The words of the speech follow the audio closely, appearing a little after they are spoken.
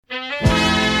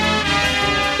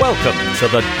Welcome to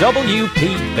the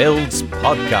WP Builds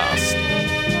podcast,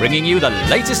 bringing you the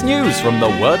latest news from the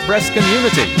WordPress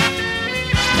community.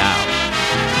 Now,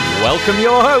 welcome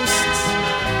your hosts,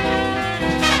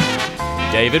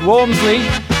 David Wormsley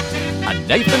and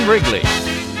Nathan Wrigley.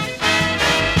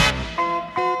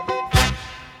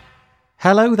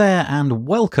 Hello there and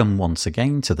welcome once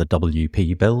again to the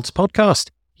WP Builds podcast.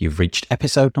 You've reached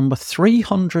episode number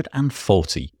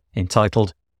 340,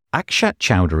 entitled Akshat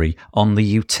Choudhary on the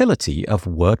Utility of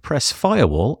WordPress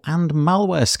Firewall and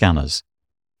Malware Scanners.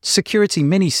 Security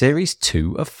Mini-Series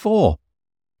 2 of 4.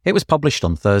 It was published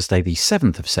on Thursday the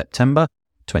 7th of September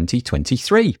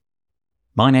 2023.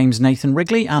 My name's Nathan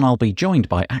Wrigley and I'll be joined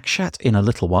by Akshat in a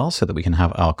little while so that we can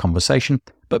have our conversation.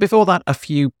 But before that, a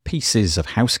few pieces of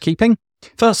housekeeping.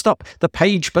 First up, the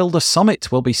Page Builder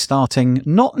Summit will be starting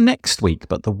not next week,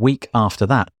 but the week after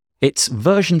that. It's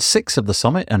version 6 of the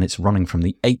summit and it's running from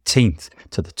the 18th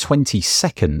to the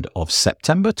 22nd of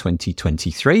September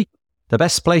 2023. The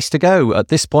best place to go at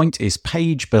this point is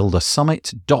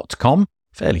pagebuildersummit.com.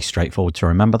 Fairly straightforward to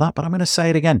remember that, but I'm going to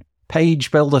say it again.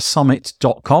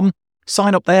 pagebuildersummit.com.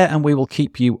 Sign up there and we will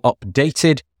keep you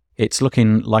updated. It's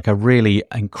looking like a really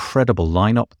incredible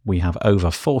lineup. We have over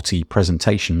 40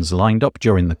 presentations lined up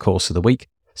during the course of the week,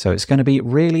 so it's going to be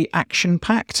really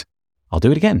action-packed. I'll do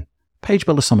it again.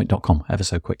 pagebuildersummit.com ever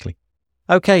so quickly.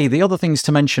 Okay, the other things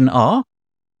to mention are,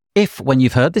 if when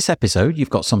you've heard this episode,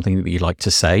 you've got something that you'd like to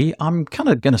say, I'm kind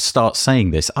of going to start saying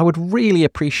this. I would really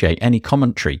appreciate any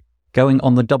commentary going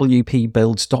on the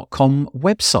wpbuilds.com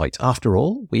website. After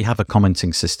all, we have a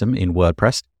commenting system in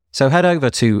WordPress. So head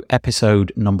over to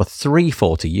episode number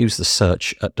 340, use the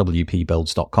search at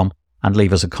wpbuilds.com and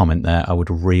leave us a comment there. I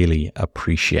would really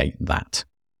appreciate that.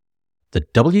 The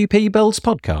WP Builds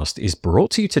podcast is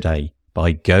brought to you today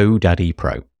by GoDaddy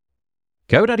Pro.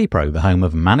 GoDaddy Pro, the home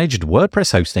of managed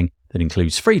WordPress hosting that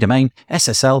includes free domain,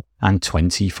 SSL, and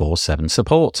 24/7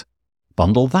 support.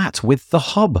 Bundle that with The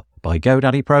Hub by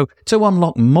GoDaddy Pro to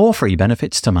unlock more free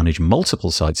benefits to manage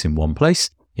multiple sites in one place,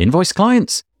 invoice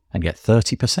clients, and get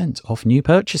 30% off new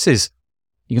purchases.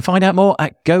 You can find out more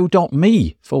at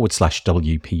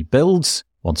go.me/WP Builds.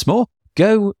 Once more,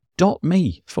 go.me/WP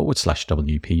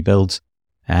Builds.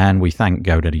 And we thank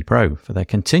GoDaddy Pro for their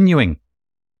continuing,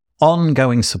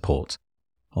 ongoing support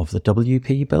of the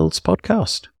WP Builds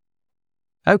podcast.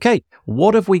 Okay,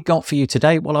 what have we got for you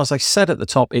today? Well, as I said at the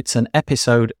top, it's an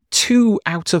episode 2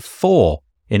 out of 4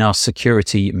 in our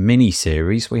security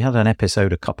mini-series. We had an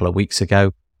episode a couple of weeks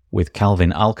ago with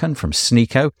Calvin Alkan from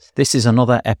Sneeko. This is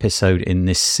another episode in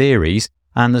this series,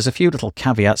 and there's a few little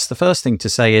caveats. The first thing to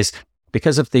say is,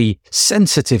 because of the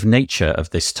sensitive nature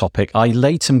of this topic, I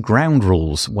laid some ground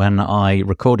rules when I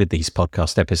recorded these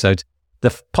podcast episodes.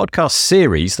 The podcast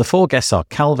series, the 4 guests are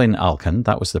Calvin Alkan,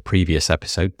 that was the previous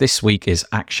episode. This week is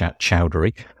Akshat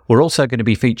Choudhary. We're also going to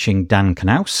be featuring Dan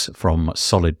Knaus from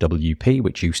Solid WP,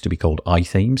 which used to be called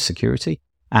iThemes Security,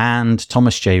 and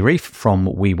Thomas J. Reif from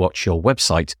We Watch Your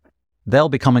Website. They'll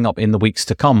be coming up in the weeks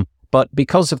to come, but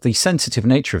because of the sensitive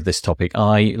nature of this topic,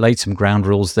 I laid some ground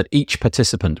rules that each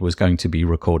participant was going to be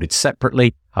recorded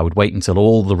separately. I would wait until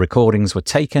all the recordings were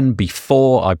taken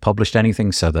before I published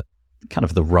anything, so that kind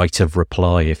of the right of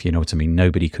reply, if you know what I mean.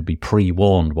 Nobody could be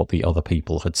pre-warned what the other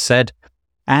people had said.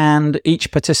 And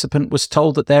each participant was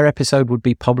told that their episode would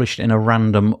be published in a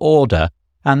random order.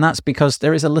 And that's because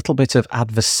there is a little bit of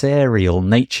adversarial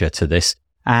nature to this.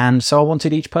 And so I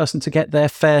wanted each person to get their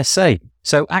fair say.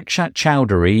 So Akshat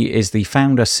Choudhary is the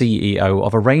founder CEO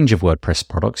of a range of WordPress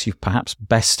products. You've perhaps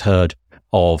best heard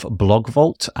of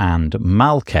BlogVault and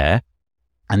Malcare.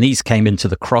 And these came into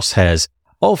the crosshairs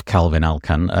of Calvin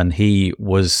Alkan, and he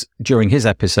was, during his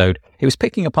episode, he was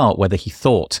picking apart whether he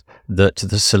thought that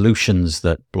the solutions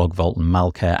that BlogVault and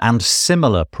Malcare and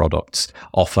similar products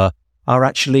offer are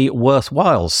actually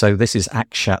worthwhile. So this is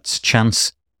Akshat's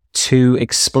chance to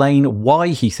explain why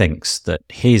he thinks that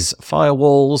his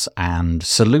firewalls and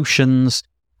solutions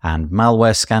and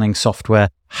malware scanning software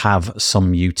have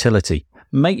some utility.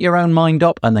 Make your own mind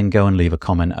up and then go and leave a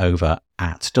comment over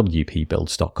at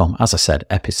wpbuilds.com. As I said,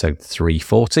 episode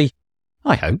 340.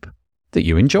 I hope that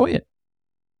you enjoy it.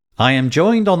 I am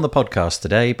joined on the podcast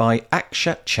today by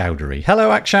Akshat Choudhary. Hello,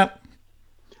 Akshat.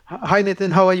 Hi,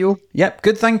 Nathan. How are you? Yep,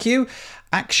 good, thank you.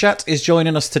 Akshat is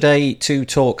joining us today to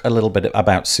talk a little bit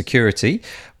about security,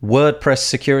 WordPress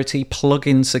security,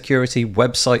 plugin security,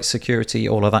 website security,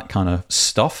 all of that kind of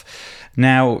stuff.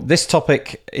 Now, this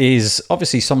topic is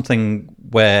obviously something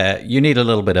where you need a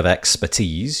little bit of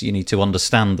expertise. You need to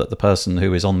understand that the person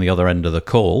who is on the other end of the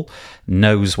call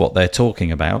knows what they're talking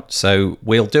about. So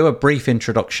we'll do a brief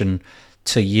introduction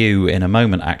to you in a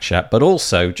moment, Akshat, but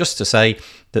also just to say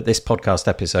that this podcast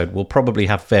episode will probably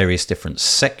have various different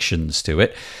sections to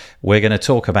it. We're going to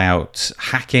talk about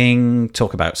hacking,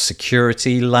 talk about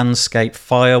security, landscape,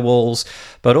 firewalls,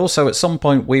 but also at some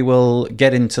point we will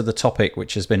get into the topic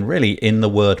which has been really in the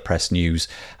WordPress news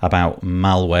about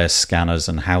malware scanners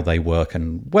and how they work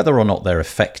and whether or not they're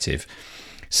effective.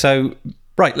 So,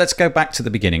 right, let's go back to the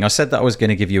beginning. I said that I was going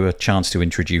to give you a chance to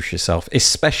introduce yourself,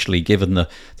 especially given the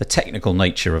technical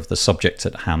nature of the subject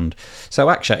at hand. So,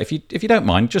 Akshat, if you don't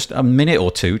mind, just a minute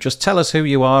or two, just tell us who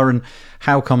you are and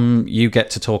how come you get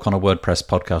to talk on a WordPress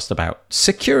podcast about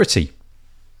security.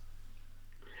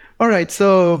 All right.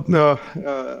 So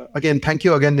again, thank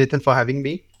you again, Nathan, for having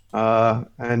me. I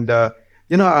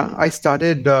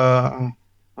started.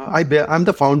 I'm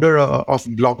the founder of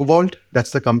BlogVault.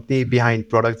 That's the company behind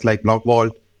products like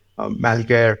BlogVault,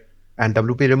 Malware, and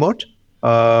WP Remote.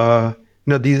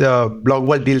 These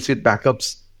BlogVault deals with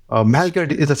backups.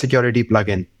 Malware is a security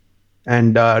plugin,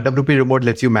 and WP Remote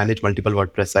lets you manage multiple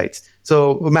WordPress sites.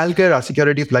 So Malware, our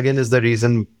security plugin, is the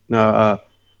reason why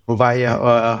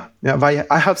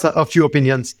I have a few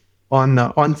opinions on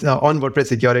WordPress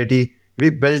security. We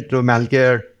built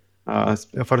Malware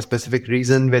for a specific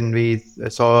reason when we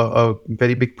saw a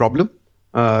very big problem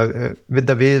with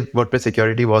the way WordPress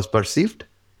security was perceived,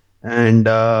 and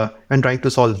trying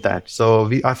to solve that.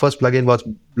 So our first plugin was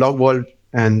BlogVault,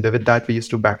 and with that we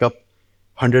used to back up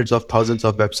hundreds of thousands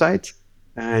of websites.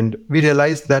 And we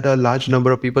realized that a large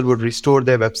number of people would restore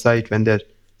their website when their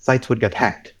sites would get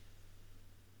hacked.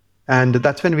 And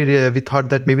that's when we thought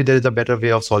that maybe there is a better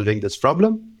way of solving this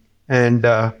problem. And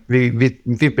we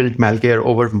built Malware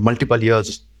over multiple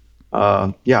years.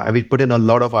 We put in a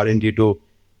lot of R&D to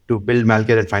build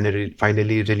Malware and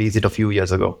finally release it a few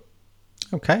years ago.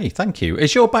 Okay, thank you.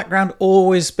 Has your background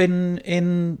always been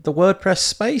in the WordPress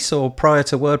space, or prior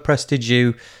to WordPress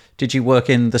did you work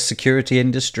in the security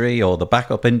industry or the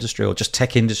backup industry or just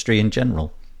tech industry in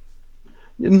general?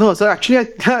 No, so actually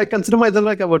I consider myself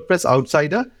like a WordPress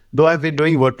outsider, though I've been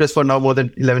doing WordPress for now more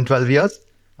than 11, 12 years.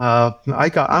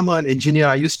 I'm an engineer.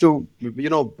 I used to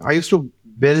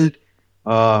build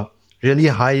really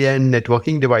high-end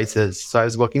networking devices. So I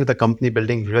was working with a company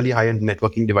building really high-end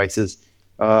networking devices,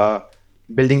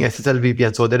 building SSL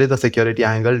VPN. So there is a security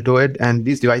angle to it. And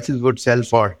these devices would sell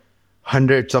for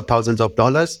hundreds of thousands of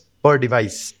dollars per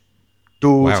device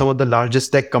to some of the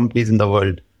largest tech companies in the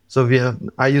world. So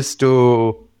I used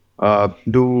to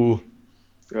do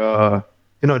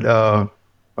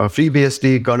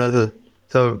FreeBSD kernel.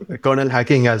 So kernel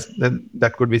hacking, as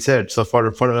that could be said. So for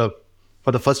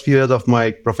the first few years of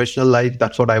my professional life,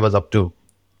 that's what I was up to,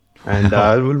 and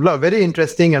very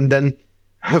interesting. And then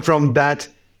from that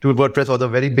to WordPress was a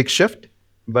very big shift,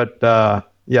 but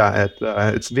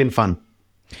it's been fun.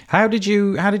 How did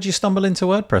you stumble into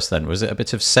WordPress then? Was it a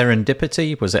bit of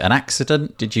serendipity? Was it an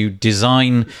accident? Did you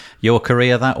design your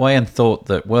career that way and thought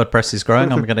that WordPress is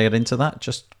growing? I'm going to get into that.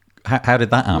 Just how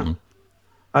did that happen?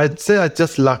 I'd say it's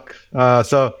just luck.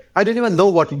 So I didn't even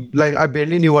know I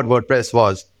barely knew what WordPress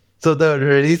was. So the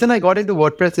reason I got into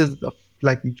WordPress is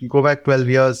go back 12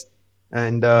 years,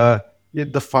 and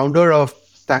the founder of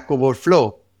Stack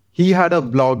Overflow, he had a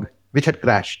blog which had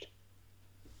crashed.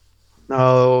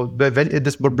 Now, when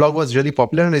this blog was really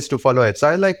popular and I used to follow it. So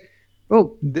I was like,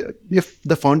 if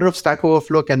the founder of Stack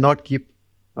Overflow cannot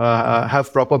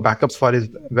have proper backups for his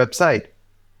website,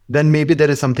 then maybe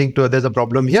there's a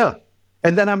problem here.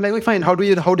 And then I'm like, fine, how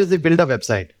does he build a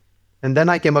website? And then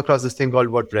I came across this thing called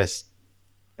WordPress.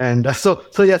 And so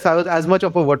yes, I was as much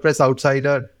of a WordPress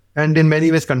outsider and in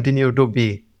many ways continue to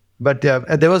be. But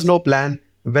there was no plan.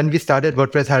 When we started,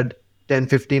 WordPress had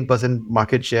 10-15%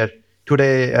 market share.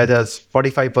 Today, it has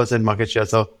 45% market share.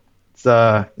 So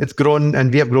it's grown,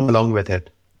 and we have grown along with it.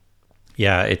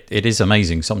 Yeah, it is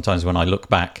amazing. Sometimes when I look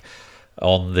back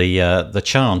on the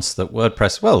chance that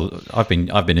WordPress, I've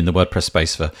been in the WordPress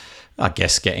space for, I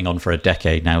guess, getting on for a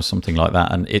decade now, something like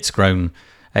that, and it's grown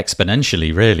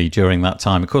exponentially really during that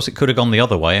time. Of course, it could have gone the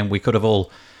other way, and we could have all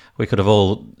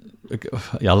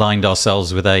aligned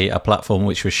ourselves with a platform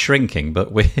which was shrinking,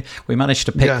 but we managed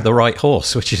to pick the right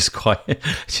horse, which is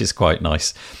quite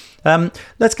nice.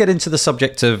 Let's get into the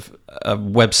subject of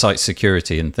website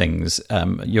security and things.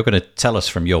 You're going to tell us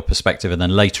from your perspective, and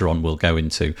then later on we'll go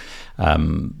into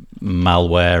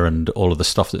malware and all of the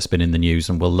stuff that's been in the news,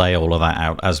 and we'll lay all of that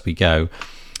out as we go.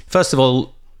 First of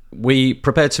all, we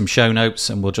prepared some show notes,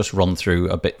 and we'll just run through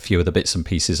few of the bits and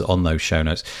pieces on those show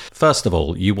notes. First of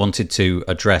all, you wanted to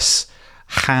address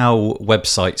how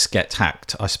websites get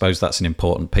hacked. I suppose that's an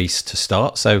important piece to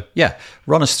start. So,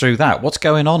 run us through that. What's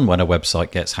going on when a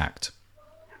website gets hacked?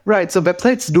 Right. So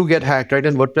websites do get hacked, right?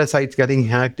 And WordPress sites getting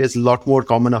hacked is a lot more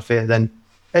common affair than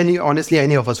honestly,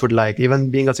 any of us would like. Even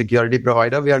being a security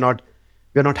provider, we are not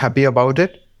happy about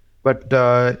it. But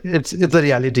it's a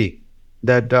reality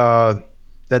that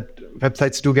that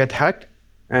websites do get hacked,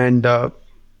 and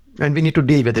we need to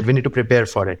deal with it. We need to prepare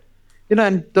for it.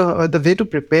 And the way to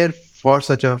prepare for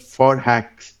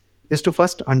hacks is to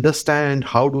first understand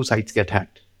how do sites get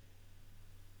hacked.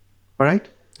 All right.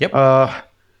 Yep.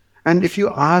 And if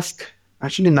you ask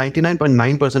actually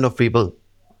 99.9% of people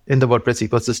in the WordPress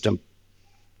ecosystem,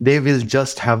 they will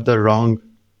just have the wrong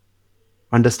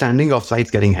understanding of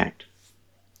sites getting hacked.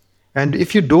 And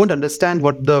if you don't understand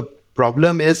what the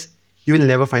problem is, you will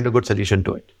never find a good solution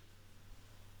to it.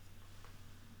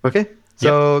 Okay?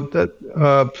 So,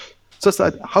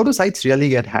 how do sites really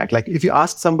get hacked? Like if you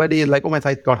ask somebody like, oh, my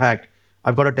site got hacked,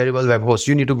 I've got a terrible web host,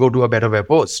 you need to go to a better web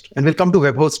host. And we'll come to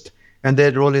web host and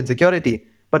their role in security.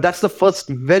 But that's the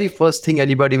very first thing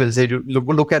anybody will say.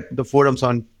 Look at the forums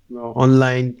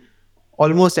online,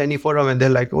 almost any forum, and they're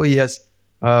like, oh yes,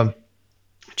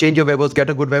 change your web host, get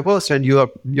a good web host, and your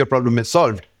problem is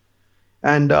solved.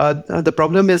 And the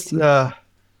problem is,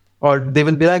 or they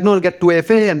will be like, no, get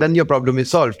 2FA, and then your problem is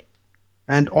solved.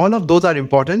 And all of those are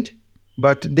important,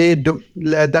 but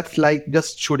that's like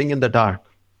just shooting in the dark.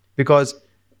 Because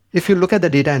if you look at the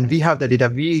data, and we have the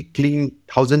data, we clean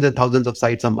thousands and thousands of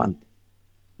sites a month.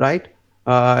 Right?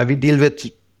 We deal with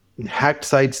hacked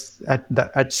sites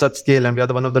at such scale, and we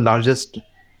are one of the largest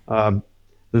player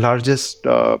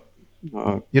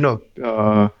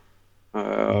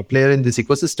in this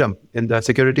ecosystem, in the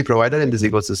security provider in this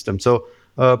ecosystem. So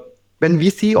when we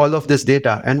see all of this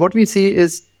data, and what we see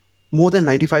is more than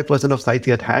 95% of sites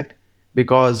get hacked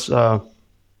because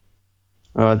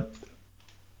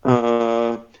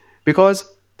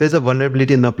there's a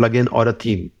vulnerability in a plugin or a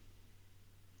theme.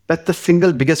 That's the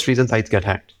single biggest reason sites get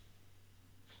hacked.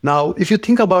 Now, if you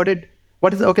think about it,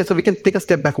 so we can take a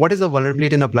step back. What is a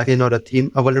vulnerability in a plugin or a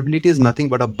theme? A vulnerability is nothing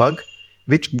but a bug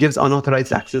which gives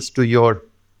unauthorized access to your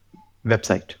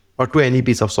website or to any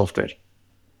piece of software.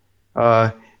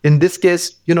 In this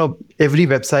case, every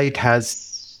website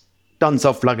has tons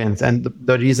of plugins. And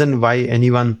the reason why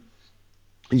anyone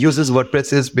uses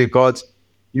WordPress is because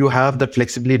you have the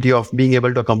flexibility of being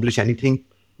able to accomplish anything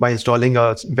by installing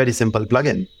a very simple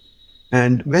plugin.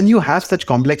 And when you have such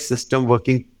complex system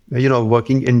working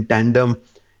in tandem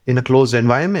in a closed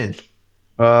environment,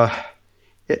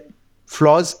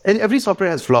 flaws, and every software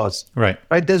has flaws. Right.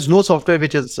 There's no software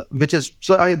which is.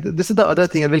 So this is the other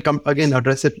thing, and we'll come again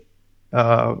address it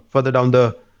further down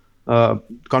the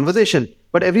conversation.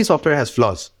 But every software has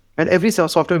flaws, and every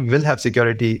software will have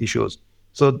security issues.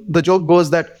 So the joke goes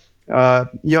that I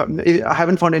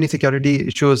haven't found any security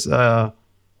issues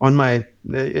in my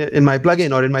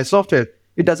plugin or in my software.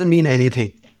 It doesn't mean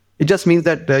anything. It just means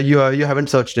that you haven't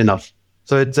searched enough.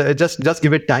 So it's just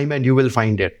give it time and you will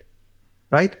find it,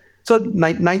 right? So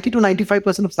 90 to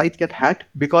 95% of sites get hacked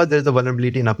because there's a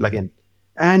vulnerability in a plugin.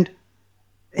 And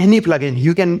any plugin,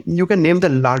 you can name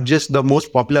the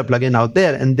most popular plugin out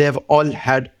there, and they've all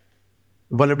had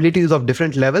vulnerabilities of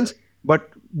different levels,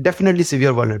 but definitely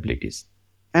severe vulnerabilities.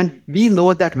 And we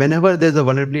know that whenever there's a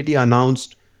vulnerability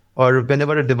announced, or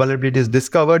whenever the vulnerability is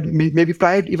discovered, maybe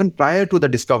even prior to the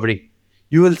discovery,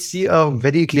 you will see a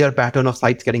very clear pattern of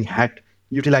sites getting hacked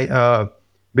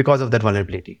because of that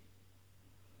vulnerability.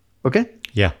 Okay?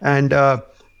 Yeah. And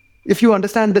if you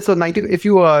understand this, so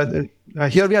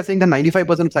here we are saying that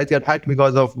 95% of sites get hacked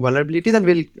because of vulnerabilities, and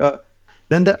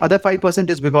then the other 5%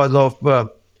 is because of,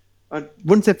 I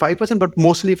wouldn't say 5%, but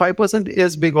mostly 5%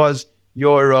 is because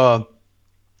your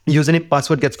username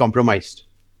password gets compromised.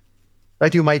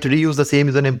 Right? You might reuse the same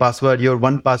username password, your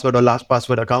one password or last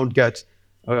password account gets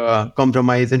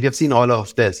compromised, and we have seen all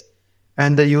of this.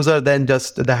 And the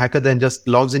hacker then just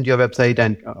logs into your website,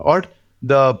 or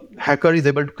the hacker is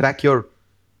able to crack your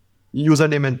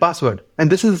username and password. And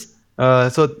this is,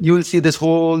 so you will see this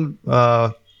whole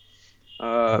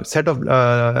set of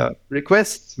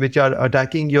requests which are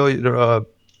attacking your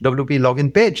WP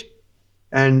login page.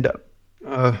 And,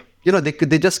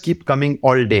 they just keep coming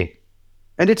all day.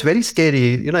 And it's very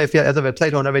scary. If you're as a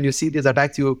website owner, when you see these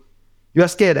attacks, you are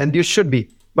scared, and you should be.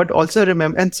 But also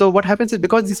remember, and so what happens is,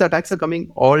 because these attacks are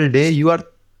coming all day, you are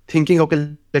thinking,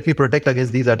 okay, let me protect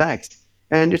against these attacks.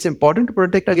 And it's important to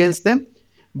protect against them.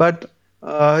 But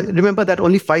remember that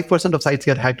only 5% of sites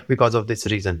get hacked because of this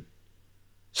reason.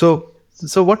 So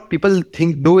what people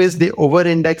do is they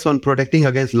over-index on protecting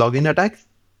against login attacks,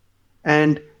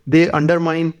 and they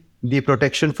undermine the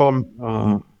protection from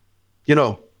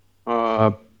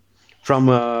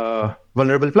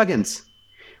vulnerable plugins.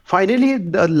 Finally,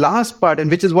 the last part, and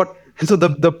which is what So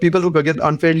the people who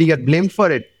unfairly get blamed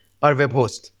for it are web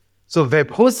hosts. So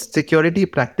web host security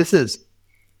practices,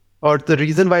 or the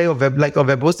reason why a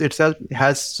web host itself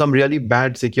has some really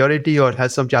bad security or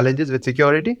has some challenges with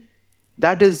security,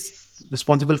 that is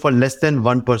responsible for less than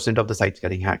 1% of the sites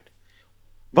getting hacked.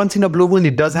 Once in a blue moon,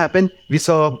 it does happen. We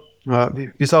saw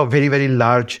a very, very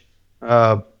large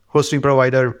hosting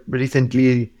provider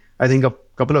recently, I think a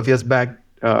couple of years back,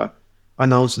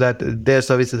 announced that their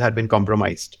services had been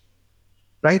compromised,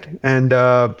 right? And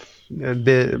a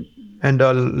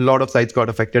lot of sites got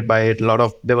affected by it.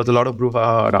 There was a lot of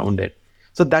brouhaha around it.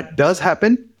 So that does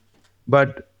happen,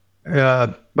 but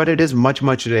it is much,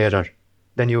 much rarer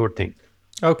than you would think.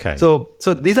 Okay. So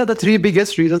these are the three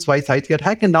biggest reasons why sites get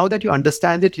hacked. And now that you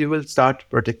understand it, you will start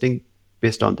protecting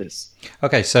based on this.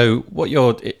 Okay. So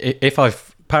if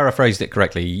I've paraphrased it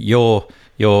correctly, your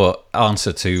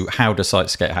answer to how do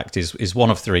sites get hacked is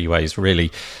one of three ways,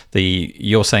 really.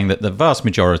 You're saying that the vast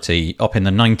majority, up in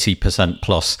the 90%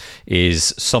 plus,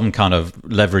 is some kind of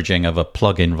leveraging of a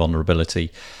plugin vulnerability.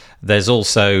 There's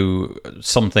also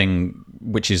something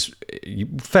which is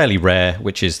fairly rare,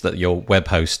 which is that your web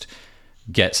host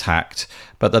gets hacked.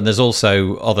 But then there's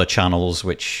also other channels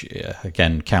which,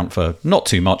 again, count for not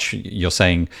too much. You're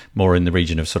saying more in the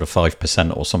region of sort of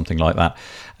 5% or something like that,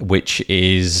 which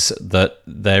is that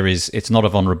it's not a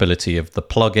vulnerability of the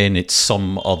plugin, it's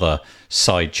some other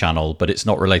side channel, but it's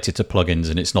not related to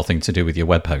plugins and it's nothing to do with your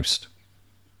web host.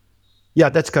 Yeah,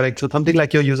 that's correct. So something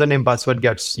like your username password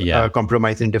gets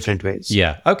compromised in different ways.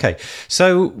 Yeah. Okay.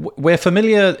 So we're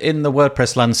familiar in the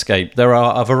WordPress landscape. There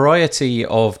are a variety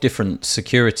of different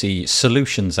security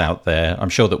solutions out there. I'm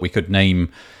sure that we could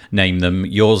name them.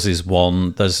 Yours is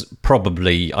one. There's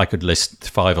probably, I could list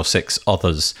 5 or 6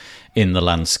 others in the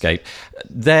landscape.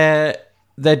 They're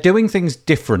doing things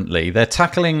differently. They're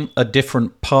tackling a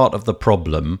different part of the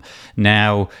problem.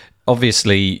 Now,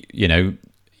 obviously,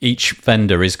 each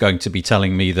vendor is going to be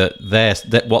telling me that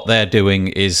what they're doing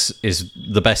is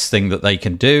the best thing that they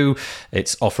can do.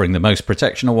 It's offering the most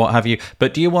protection or what have you.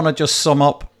 But do you want to just sum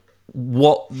up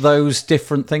what those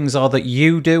different things are that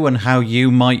you do and how you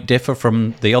might differ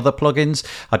from the other plugins?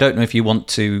 I don't know if you want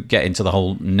to get into the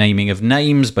whole naming of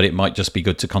names, but it might just be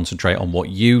good to concentrate on what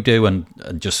you do and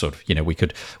just sort of, we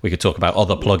could talk about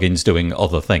other plugins doing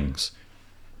other things.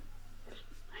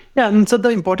 Yeah, and so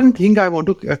the important thing I want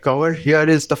to cover here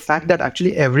is the fact that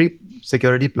actually every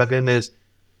security plugin is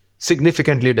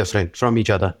significantly different from each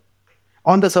other.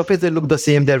 On the surface, they look the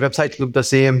same. Their websites look the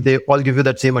same. They all give you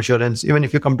that same assurance. Even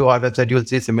if you come to our website, you'll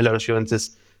see similar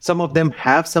assurances. Some of them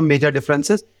have some major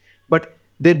differences, but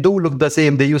they do look the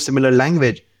same. They use similar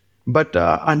language. But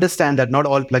understand that not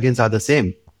all plugins are the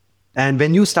same. And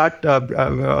when you start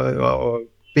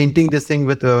painting this thing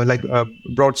with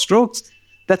broad strokes,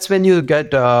 that's when you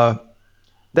get that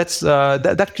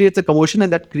creates a commotion,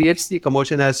 and that creates the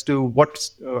commotion as to what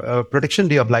protection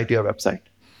do you apply to your website.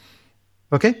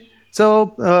 Okay,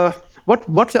 so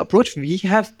what approach we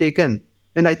have taken,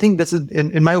 and I think this is,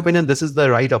 in my opinion, this is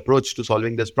the right approach to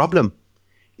solving this problem,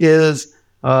 is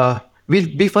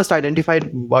we first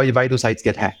identified why do sites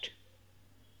get hacked.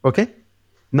 Okay,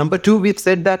 number 2, we've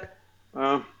said that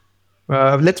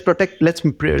let's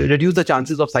reduce the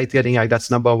chances of sites getting hacked.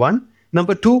 That's number 1.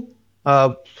 Number 2,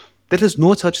 there is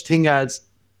no such thing as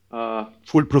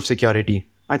foolproof security.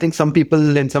 I think some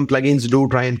people and some plugins do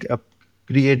try and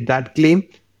create that claim.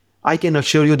 I can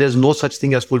assure you there's no such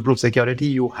thing as foolproof security.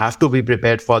 You have to be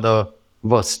prepared for the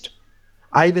worst.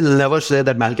 I will never say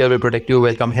that malware will protect you,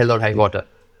 will come hell or high water.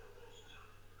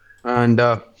 And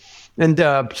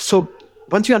so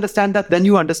once you understand that, then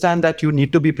you understand that you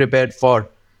need to be prepared for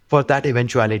that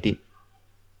eventuality,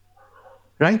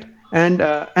 right? And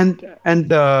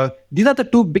these are the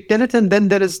 2 big tenets. And then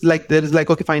there is like,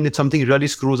 okay, fine, if something really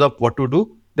screws up, what to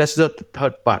do? That's the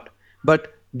third part.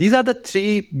 But these are the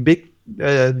 3 big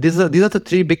these are the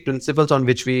 3 big principles on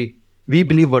which we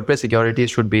believe WordPress security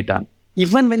should be done.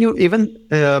 Even when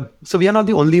so we are not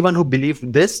the only one who believe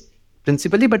this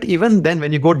principally, but even then,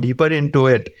 when you go deeper into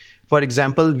it, for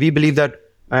example, we believe that,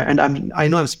 and I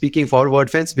know I'm speaking for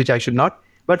WordFence, which I should not.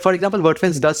 But for example,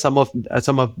 WordFence does some of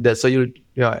this. So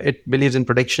it believes in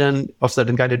protection of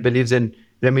certain kind. It believes in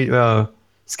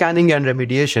scanning and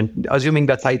remediation, assuming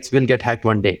that sites will get hacked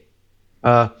one day.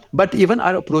 But even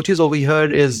our approaches over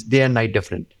here is day and night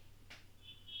different,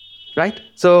 right?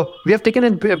 So we have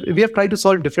tried to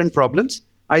solve different problems.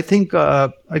 I think we'd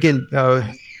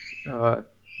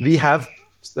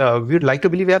like to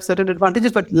believe we have certain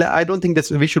advantages, but I don't think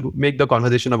we should make the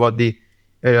conversation about the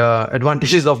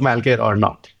advantages of malware or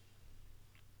not.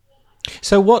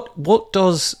 So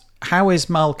how is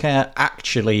malware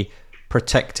actually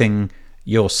protecting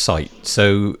your site.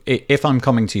 So if I'm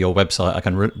coming to your website, I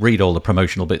can read all the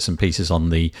promotional bits and pieces on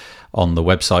the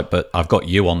website, but I've got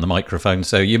you on the microphone,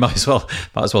 so you might as well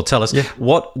tell us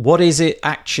what is it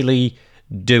actually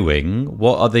doing?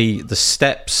 What are the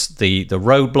steps, the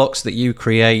roadblocks that you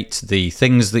create, the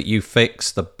things that you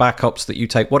fix, the backups that you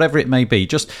take, whatever it may be?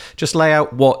 Just lay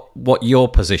out what your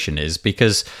position is,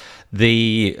 because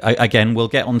again, we'll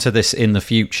get onto this in the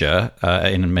future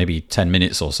in maybe 10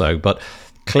 minutes or so, but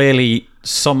clearly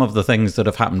some of the things that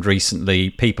have happened recently,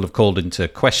 people have called into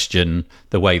question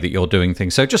the way that you're doing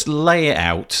things. So just lay it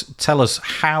out. Tell us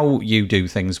how you do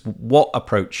things, what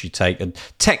approach you take, and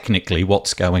technically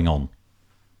what's going on.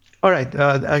 All right.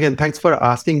 Again, thanks for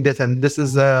asking this. And this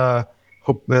is,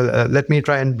 let me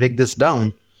try and break this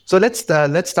down. So let's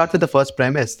start with the first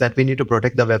premise, that we need to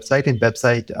protect the website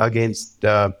against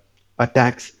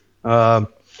attacks,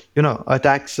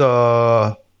 attacks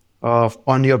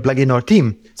on your plugin or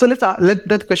theme. So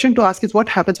the question to ask is, what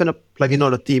happens when a plugin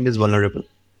or a theme is vulnerable?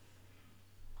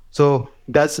 So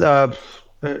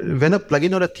when a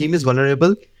plugin or a theme is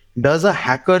vulnerable, does a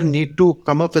hacker need to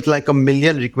come up with like a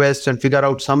million requests and figure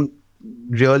out some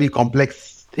really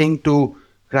complex thing to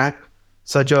crack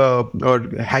or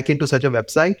hack into such a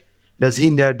website? Does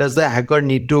the hacker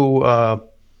need to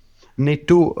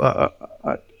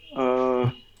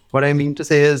what I mean to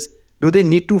say is, do they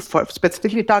need to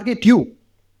specifically target you?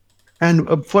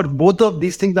 And for both of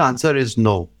these things, the answer is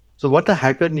no. So what the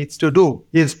hacker needs to do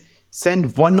is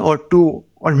send 1 or 2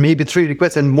 or maybe 3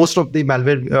 requests, and most of the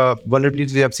malware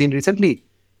vulnerabilities we have seen recently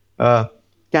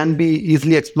can be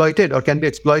easily exploited, or can be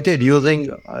exploited using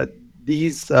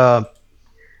these number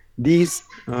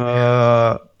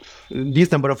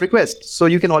of requests. So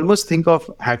you can almost think of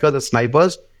hackers as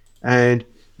snipers, and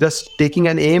just taking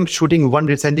an aim,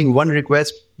 sending one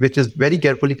request, which is very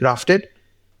carefully crafted,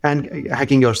 and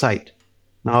hacking your site.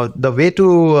 Now, the way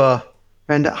to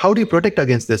and how do you protect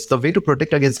against this? The way to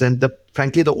protect against it,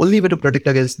 frankly, the only way to protect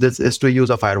against this is to use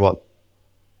a firewall.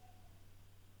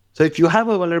 So if you have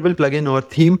a vulnerable plugin or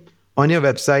theme on your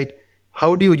website,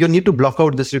 you need to block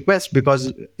out this request,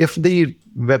 because if the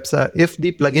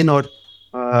plugin or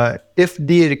if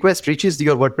the request reaches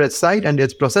your WordPress site and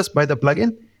it's processed by the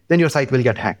plugin, then your site will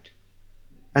get hacked.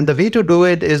 And the way to do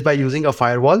it is by using a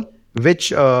firewall,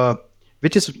 which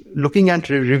is looking at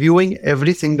reviewing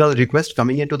every single request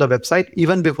coming into the website,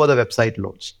 even before the website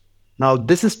loads. Now,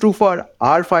 this is true for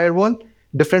our firewall.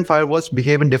 Different firewalls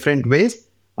behave in different ways.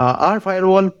 Our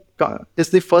firewall is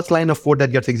the first line of code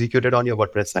that gets executed on your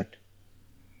WordPress site.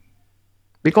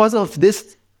 Because of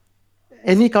this,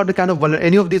 any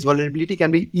of these vulnerability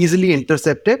can be easily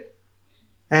intercepted,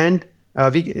 and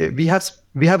we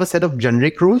have a set of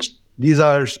generic rules. These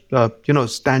are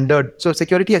standard. So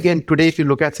security, again, today, if you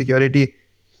look at security,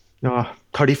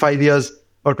 35 years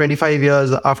or 25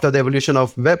 years after the evolution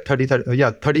of web, 30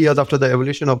 years after the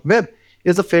evolution of web,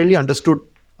 is a fairly well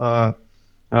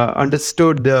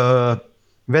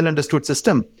understood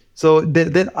system. So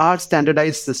there are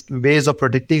standardized ways of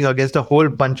protecting against a whole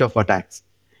bunch of attacks.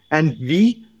 And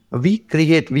we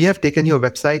have taken your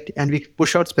website and we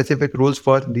push out specific rules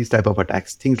for these type of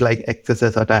attacks. Things like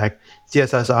XSS attack,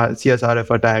 CSRF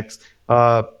attacks,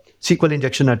 SQL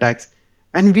injection attacks.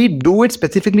 And we do it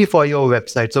specifically for your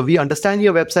website. So we understand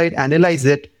your website, analyze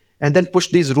it, and then push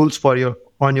these rules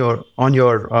on your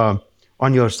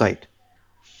site.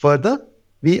 Further,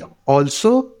 we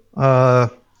also,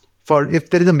 if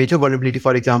there is a major vulnerability,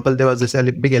 for example, there was this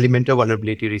big Elementor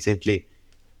vulnerability recently,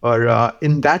 or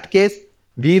in that case,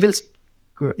 we will,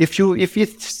 if you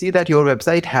see that your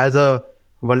website has a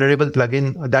vulnerable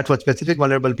plugin, that's a specific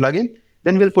vulnerable plugin,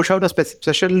 then we'll push out a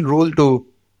special rule to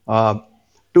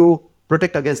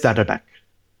protect against that attack.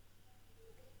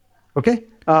 Okay,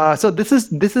 so this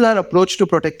is our approach to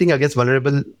protecting against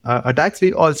vulnerable attacks.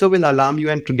 We also will alarm you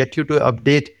and to get you to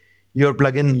update your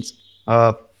plugins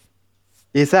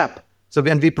ASAP. So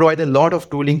when we provide a lot of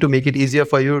tooling to make it easier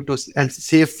for you to and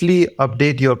safely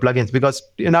update your plugins, because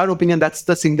in our opinion, that's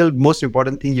the single most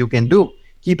important thing you can do.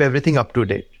 Keep everything up to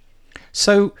date.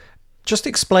 So just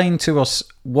explain to us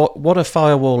what a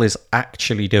firewall is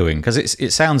actually doing, because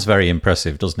it sounds very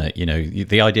impressive, doesn't it? You know,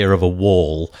 the idea of a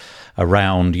wall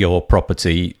around your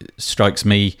property strikes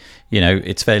me,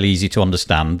 it's fairly easy to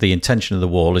understand. The intention of the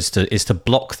wall is to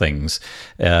block things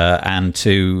and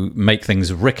to make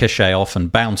things ricochet off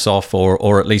and bounce off,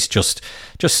 or at least just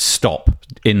stop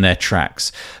in their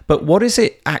tracks. But what is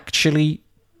it actually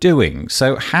doing?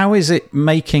 So how is it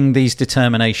making these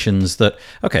determinations that,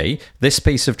 okay, this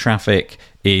piece of traffic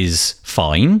is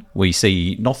fine, we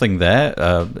see nothing there,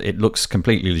 it looks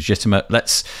completely legitimate,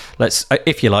 let's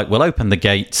if you like, we'll open the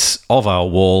gates of our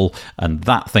wall and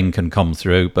that thing can come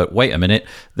through, but wait a minute,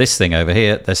 this thing over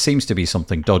here, there seems to be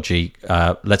something dodgy,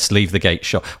 let's leave the gate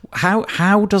shut.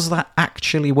 How does that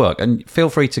actually work? And feel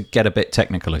free to get a bit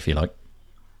technical if you like.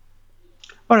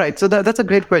 All right, so that's a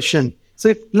great question.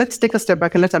 So let's take a step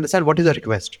back and let's understand what is a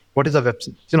request. What is a web?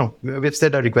 We've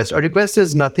said a request. A request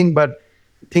is nothing but,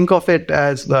 think of it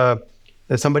as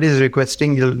somebody is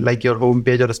requesting your home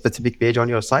page or a specific page on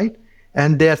your site,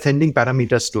 and they are sending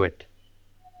parameters to it.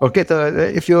 Okay, so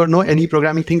if you know any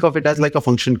programming, think of it as like a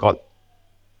function call,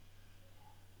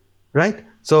 right?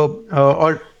 So,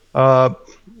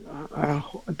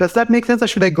 does that make sense, or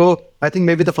should I go? I think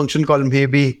maybe the function call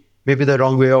maybe the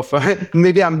wrong way of.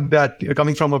 Maybe I'm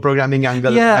coming from a programming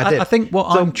angle. Yeah, I think what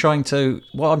I'm trying to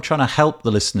help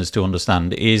the listeners to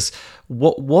understand is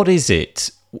what is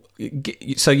it.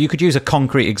 So you could use a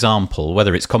concrete example,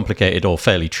 whether it's complicated or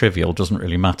fairly trivial, doesn't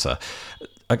really matter.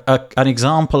 An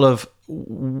example of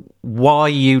why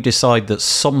you decide that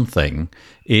something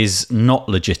is not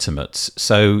legitimate.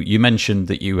 So you mentioned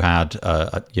that you had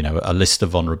a list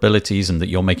of vulnerabilities and that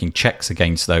you're making checks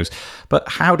against those. But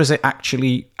how does it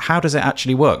actually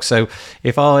work? So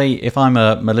if I'm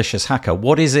a malicious hacker,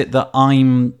 what is it that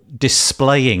I'm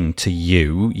displaying to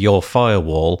you, your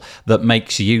firewall, that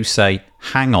makes you say,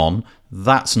 hang on,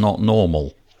 that's not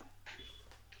normal?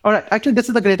 All right. Actually, this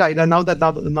is a great idea. Now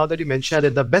that you mentioned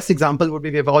it, the best example would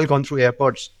be we've all gone through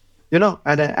airports.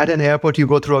 At an airport, you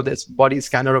go through this body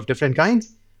scanner of different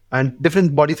kinds, and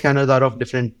different body scanners are of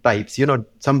different types.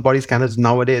 Some body scanners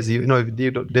nowadays, they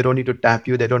don't need to tap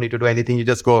you. They don't need to do anything. You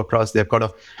just go across. They've got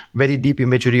a very deep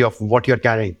imagery of what you're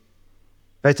carrying.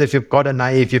 Right. So if you've got a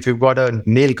knife, if you've got a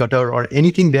nail cutter or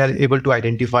anything, they are able to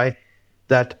identify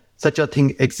that such a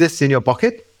thing exists in your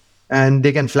pocket, and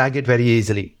they can flag it very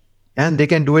easily. And they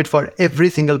can do it for every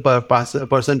single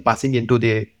person passing into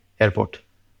the airport.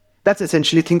 That's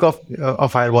essentially, think of a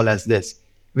firewall as this.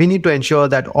 We need to ensure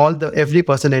that every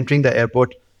person entering the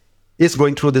airport is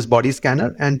going through this body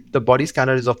scanner, and the body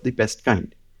scanner is of the best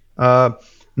kind.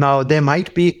 Now, there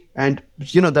might be, and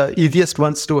the easiest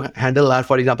ones to handle are,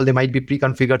 for example, there might be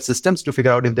pre-configured systems to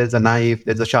figure out if there's a knife,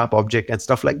 there's a sharp object, and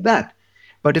stuff like that.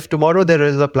 But if tomorrow there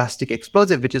is a plastic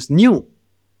explosive which is new,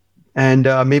 and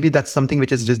maybe that's something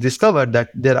which is just discovered, that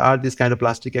there are these kind of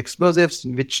plastic explosives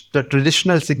which the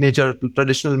traditional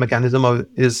mechanism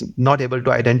is not able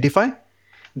to identify,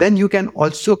 then you can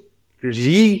also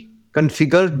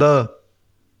reconfigure the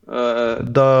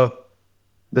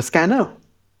scanner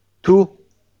to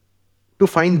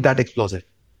find that explosive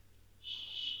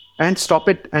and stop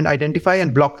it and identify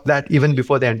and block that even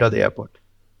before they enter the airport.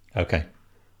 Okay.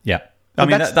 Yeah. So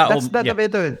that's the way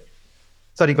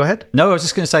Sorry, go ahead. No, I was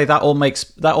just going to say that all makes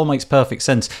perfect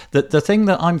sense. The thing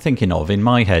that I'm thinking of in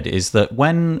my head is that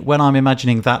when I'm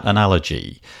imagining that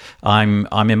analogy, I'm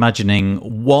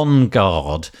imagining one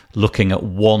guard looking at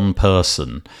one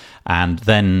person, and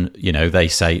then they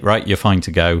say, right, you're fine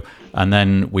to go, and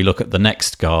then we look at the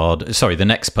next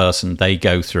person, they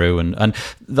go through, and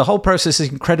the whole process is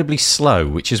incredibly slow,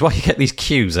 which is why you get these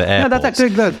queues at airports. Yeah, that's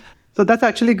actually good. So that's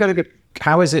actually good.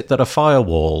 How is it that a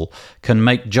firewall can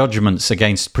make judgments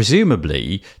against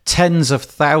presumably tens of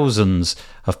thousands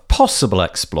of possible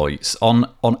exploits on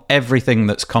everything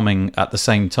that's coming at the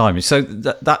same time? So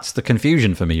that's the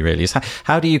confusion for me, really, is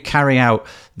how do you carry out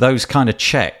those kind of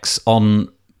checks on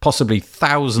possibly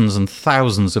thousands and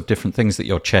thousands of different things that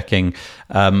you're checking,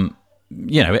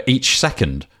 each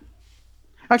second?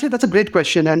 Actually, that's a great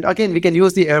question. And again, we can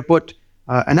use the airport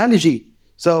analogy.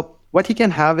 So what you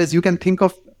can have is, you can think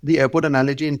of the airport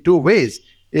analogy in two ways.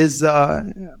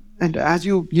 And as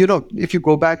if you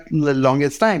go back the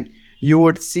longest time, you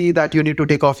would see that you need to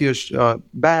take off your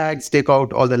bags, take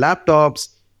out all the laptops,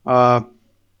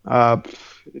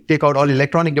 take out all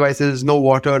electronic devices, no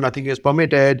water, nothing is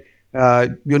permitted.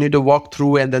 You need to walk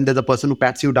through, and then there's a person who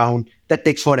pats you down. That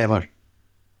takes forever.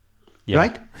 Yeah.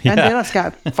 Right? Yeah. And there are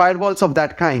firewalls of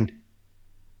that kind.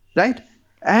 Right?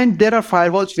 And there are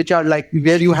firewalls which are like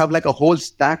where you have like a whole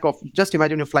stack of, just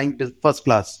imagine you're flying first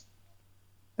class,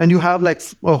 and you have like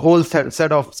a whole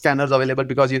set of scanners available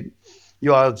because you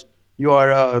are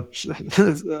a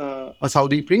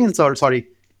Saudi prince, or a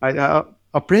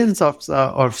prince of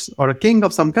or a king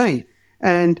of some kind,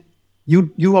 and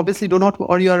you obviously do not,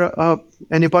 or you're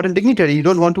an important dignitary, you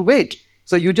don't want to wait,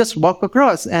 so you just walk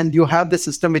across, and you have the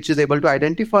system which is able to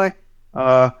identify.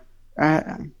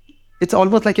 It's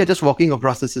almost like you're just walking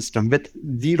across the system with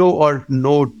zero or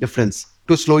no difference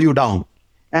to slow you down.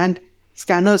 And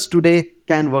scanners today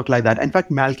can work like that. In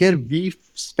fact, malware, we've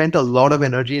spent a lot of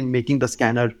energy in making the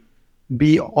scanner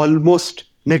be almost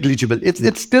negligible.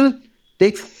 It still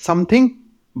takes something,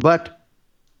 but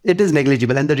it is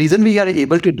negligible. And the reason we are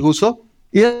able to do so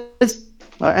is,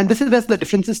 and this is where the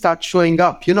differences start showing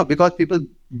up, because people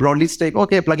broadly say,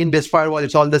 okay, plugin-based firewall,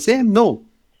 it's all the same. No.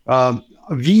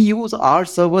 We use our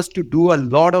servers to do a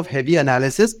lot of heavy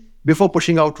analysis before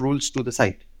pushing out rules to the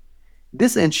site.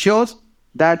 This ensures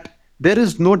that there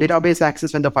is no database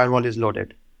access when the firewall is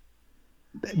loaded.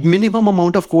 The minimum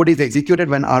amount of code is executed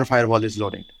when our firewall is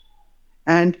loaded.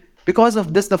 And because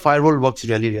of this, the firewall works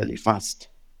really, really fast.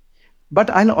 But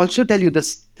I'll also tell you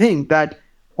this thing that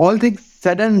all things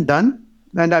said and done,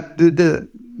 and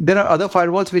there are other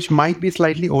firewalls which might be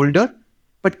slightly older,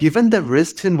 but given the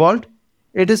risks involved,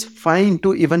 it is fine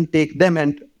to even take them.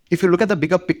 And if you look at the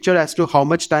bigger picture as to how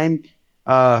much time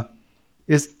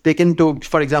is taken to,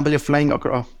 for example, you're flying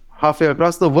halfway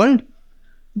across the world,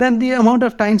 then the amount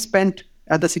of time spent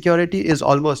at the security is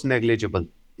almost negligible,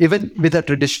 even with a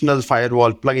traditional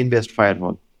firewall, plugin-based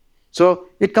firewall. So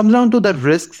it comes down to the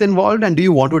risks involved, and do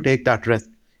you want to take that risk?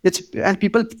 And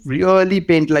people really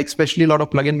paint, like especially a lot of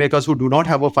plugin makers who do not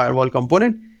have a firewall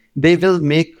component, they will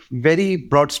make very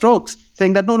broad strokes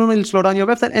saying that, no, it'll slow down your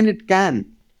website, and it can.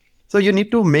 So you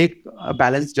need to make a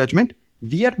balanced judgment.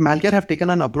 We at Malware have taken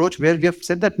an approach where we have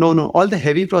said that, no, all the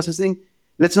heavy processing,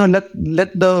 let's not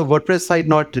let the WordPress side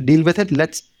not deal with it.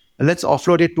 Let's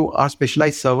offload it to our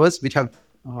specialized servers, which have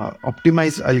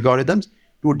optimized algorithms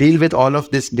to deal with all of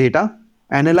this data,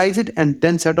 analyze it, and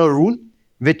then set a rule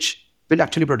which will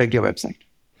actually protect your website.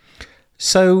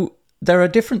 So there are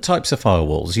different types of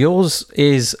firewalls. Yours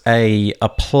is a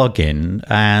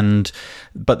plugin,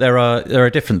 but there are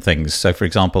different things. So, for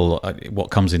example,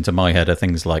 what comes into my head are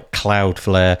things like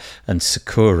Cloudflare and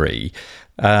Sucuri.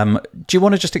 Do you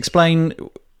want to just explain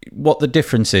what the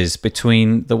difference is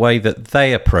between the way that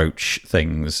they approach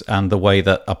things and the way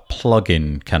that a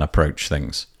plugin can approach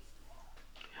things?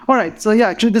 All right. So yeah,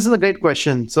 actually, this is a great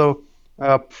question. So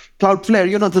Cloudflare,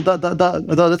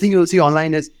 the other thing you'll see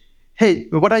online is, hey,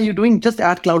 what are you doing? Just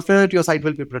add Cloudflare, your site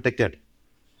will be protected.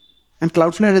 And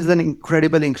Cloudflare is an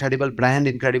incredible brand,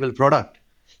 incredible product.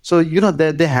 So,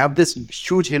 they have this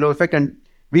huge halo effect, and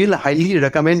we'll highly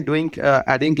recommend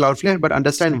adding Cloudflare, but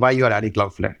understand why you are adding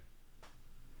Cloudflare.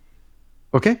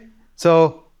 Okay.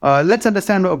 So let's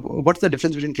understand what's the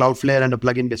difference between Cloudflare and a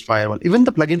plugin-based firewall. Even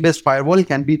the plugin-based firewall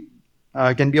can be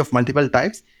of multiple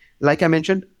types. Like I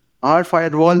mentioned, our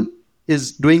firewall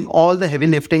is doing all the heavy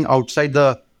lifting outside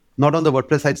not on the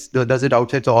WordPress side, does it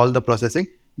outside, so all the processing.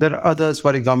 There are others,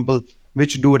 for example,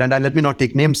 which do it, and let me not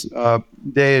take names.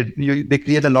 They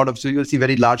create a lot of, so you'll see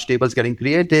very large tables getting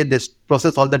created. They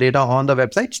process all the data on the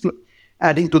website,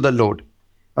 adding to the load.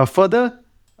 Further,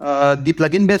 the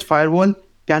plugin-based firewall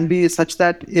can be such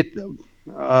that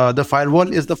the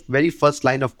firewall is the very first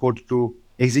line of code to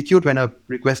execute when a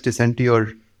request is sent to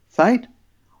your site.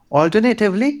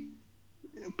 Alternatively,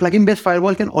 plugin-based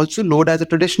firewall can also load as a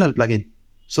traditional plugin.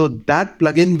 So that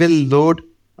plugin will load,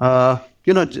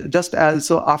 just as,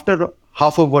 so after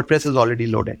half of WordPress is already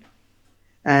loaded.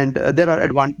 And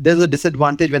there's a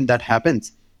disadvantage when that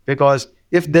happens, because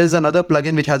if there's another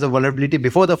plugin which has a vulnerability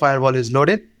before the firewall is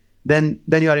loaded, then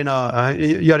you're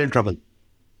in trouble.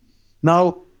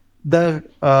 Now, the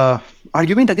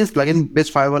argument against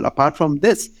plugin-based firewall, apart from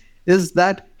this, is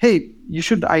that, hey, you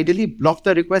should ideally block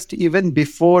the request even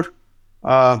before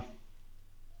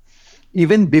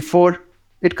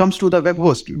it comes to the web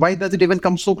host. Why does it even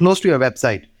come so close to your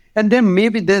website? And then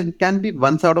maybe there can be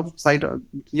one sort of site,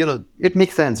 it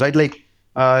makes sense, right? Like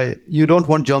you don't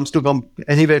want germs to come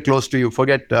anywhere close to you.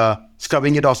 Forget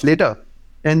scrubbing it off later.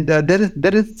 And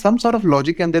there is some sort of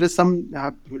logic, and there is some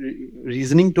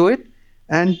reasoning to it.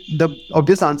 And the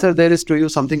obvious answer there is to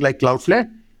use something like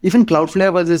Cloudflare. Even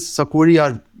Cloudflare versus Sucuri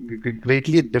are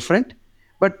greatly different.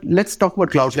 But let's talk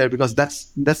about Cloudflare, because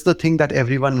that's the thing that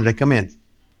everyone recommends.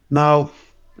 Now,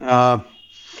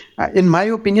 in my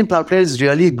opinion, Cloudflare is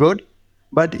really good.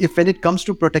 But when it comes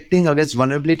to protecting against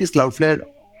vulnerabilities, Cloudflare,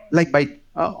 like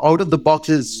out of the box,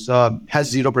 has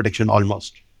zero protection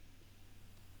almost.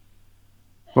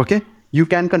 Okay, you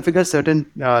can configure certain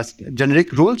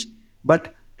generic rules,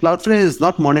 but Cloudflare is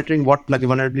not monitoring what plugin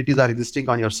vulnerabilities are existing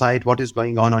on your site, what is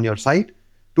going on your site,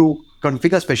 to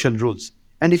configure special rules.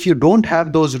 And if you don't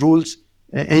have those rules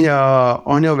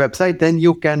on your website, then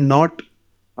you cannot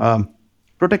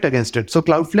protect against it. So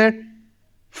Cloudflare,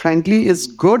 frankly, is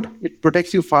good. It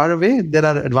protects you far away. There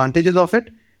are advantages of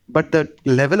it, but the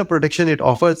level of protection it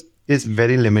offers is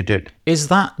very limited. Is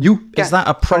that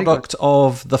a product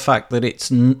of the fact that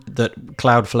that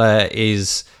Cloudflare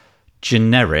is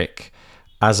generic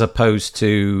as opposed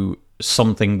to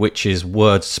something which is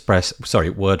WordPress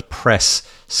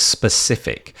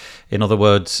specific? In other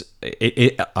words,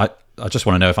 I just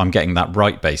want to know if I'm getting that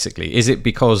right, basically. Is it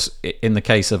because in the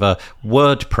case of a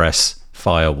WordPress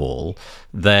firewall,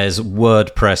 there's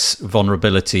WordPress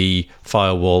vulnerability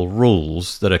firewall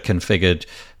rules that are configured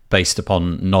based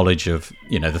upon knowledge of,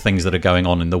 the things that are going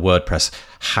on in the WordPress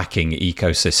hacking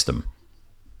ecosystem?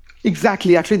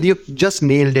 Exactly. Actually, you just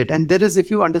nailed it. And there is, if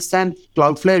you understand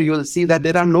Cloudflare, you'll see that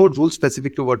there are no rules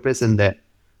specific to WordPress in there.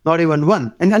 Not even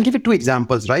one. And I'll give you 2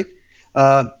 examples, right?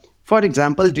 For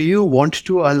example, do you want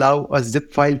to allow a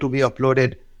zip file to be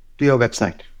uploaded to your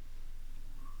website?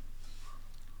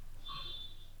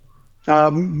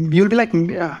 You'll be like,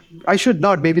 I should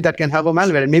not. Maybe that can have a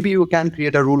malware. And maybe you can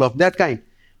create a rule of that kind.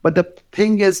 But the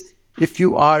thing is, if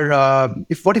you are,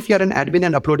 what if you're an admin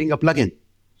and uploading a plugin?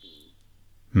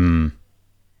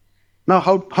 Now,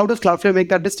 how does Cloudflare make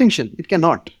that distinction? It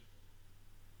cannot.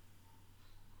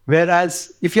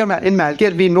 Whereas if you're in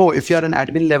Malcare, we know if you're an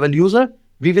admin level user,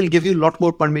 we will give you a lot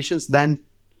more permissions than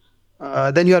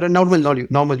you're a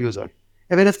normal user.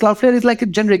 And whereas Cloudflare is like a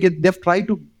generic, they've tried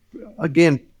to,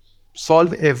 again,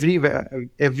 solve every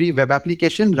web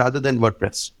application rather than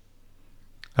WordPress.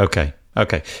 Okay.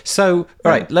 So,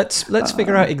 all right, let's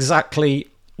figure out exactly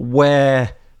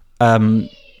where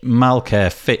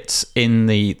Malcare fits in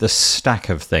the stack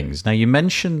of things. Now, you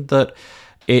mentioned that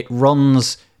it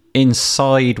runs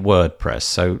inside WordPress.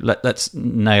 So let's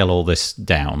nail all this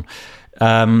down.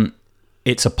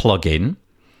 It's a plugin.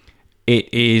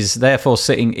 It is therefore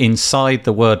sitting inside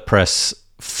the WordPress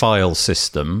file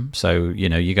system. So,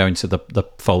 you go into the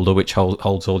folder which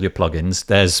holds all your plugins.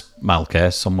 There's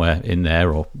Malcare somewhere in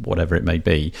there or whatever it may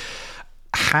be.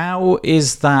 How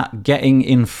is that getting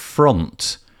in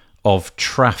front of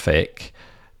traffic?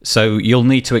 So you'll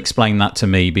need to explain that to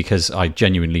me because I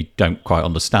genuinely don't quite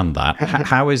understand that.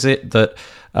 How is it that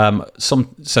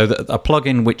that a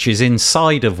plugin which is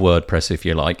inside of WordPress, if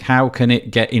you like, how can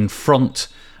it get in front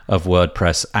of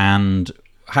WordPress, and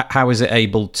how is it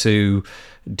able to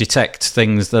detect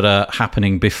things that are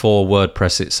happening before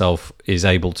WordPress itself is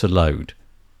able to load?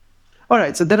 All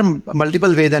right, so there are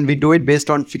multiple ways, and we do it based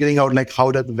on figuring out like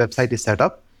how the website is set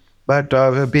up. But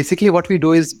basically, what we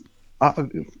do is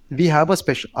we have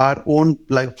our own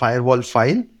like firewall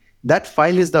file. That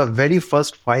file is the very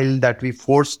first file that we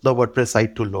force the WordPress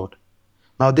site to load.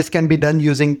 Now, this can be done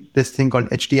using this thing called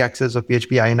htaccess or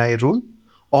PHP INI rule,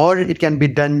 or it can be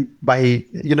done by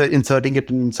inserting it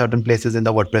in certain places in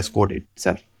the WordPress code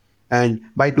itself. And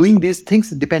by doing these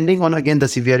things, depending on, again, the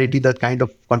severity, the kind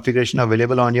of configuration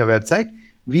available on your website,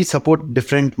 we support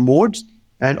different modes,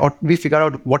 or we figure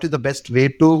out what is the best way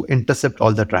to intercept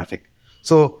all the traffic.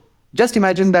 So just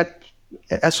imagine that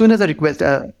as soon as a request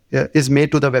is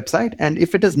made to the website, and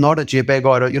if it is not a JPEG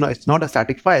or it's not a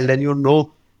static file, then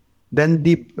then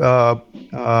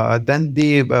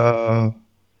the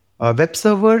web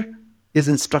server is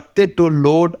instructed to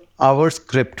load our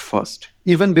script first,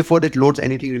 even before it loads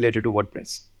anything related to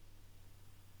WordPress.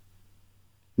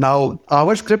 Now,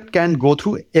 our script can go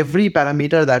through every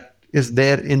parameter that is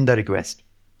there in the request.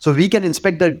 So we can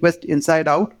inspect the request inside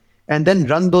out and then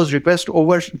run those requests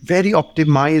over very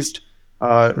optimized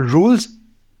rules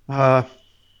to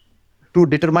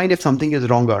determine if something is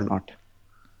wrong or not.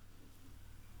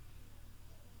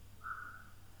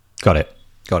 Got it.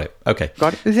 Okay.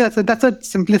 Got it. Yeah, so that's a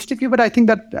simplistic view, but I think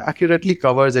that accurately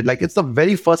covers it. Like, it's the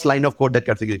very first line of code that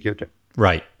gets executed.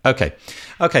 Right. Okay.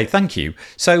 Thank you.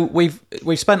 So we've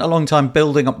spent a long time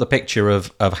building up the picture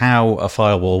of how a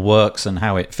firewall works and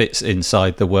how it fits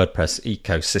inside the WordPress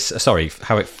ecosystem. Sorry,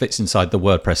 how it fits inside the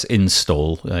WordPress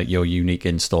install, your unique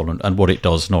install, and what it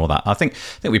does and all that. I think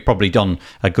we've probably done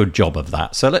a good job of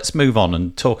that. So let's move on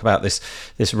and talk about this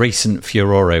recent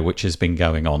furore which has been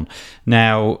going on.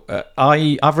 Now,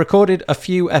 I've recorded a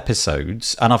few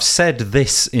episodes, and I've said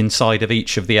this inside of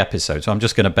each of the episodes. So I'm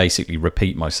just going to basically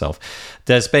repeat myself.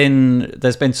 There's been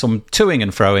some toing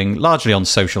and froing, largely on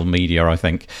social media, I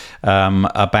think,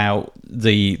 about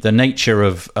the nature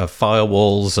of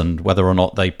firewalls and whether or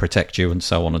not they protect you and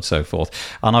so on and so forth.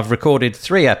 And I've recorded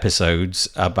 3 episodes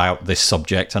about this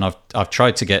subject, and I've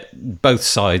tried to get both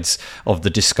sides of the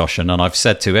discussion. And I've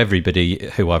said to everybody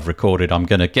who I've recorded, I'm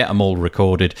going to get them all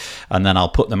recorded, and then I'll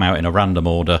put them out in a random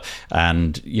order,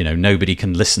 and nobody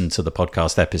can listen to the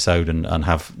podcast episode and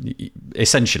have,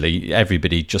 essentially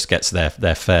everybody just gets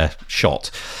their fair shot.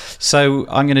 So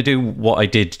I'm going to do what I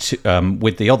did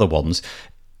with the other ones.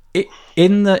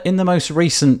 In the most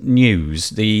recent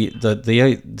news, the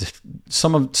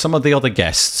some of the other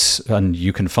guests, and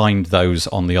you can find those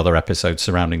on the other episodes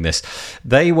surrounding this,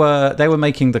 they were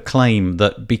making the claim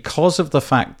that because of the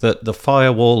fact that the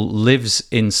firewall lives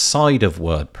inside of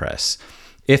WordPress,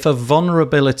 if a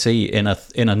vulnerability in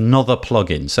another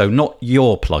plugin, so not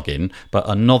your plugin, but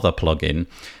another plugin,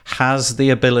 has the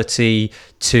ability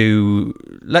to,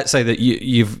 let's say that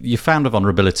you found a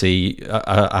vulnerability,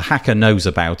 a hacker knows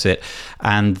about it,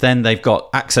 and then they've got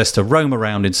access to roam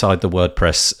around inside the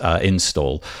WordPress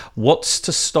install. What's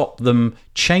to stop them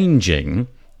changing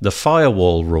the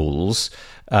firewall rules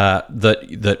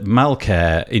that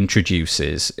malware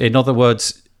introduces? In other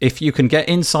words, if you can get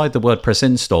inside the WordPress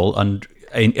install and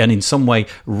in some way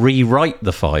rewrite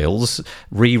the files,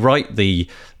 rewrite the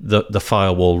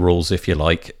firewall rules, if you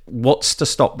like, what's to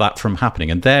stop that from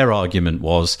happening? And their argument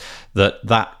was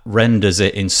that renders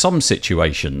it, in some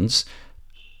situations,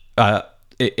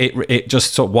 it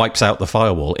just sort of wipes out the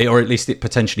firewall, or at least it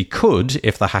potentially could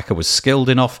if the hacker was skilled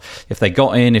enough. If they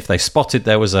got in, if they spotted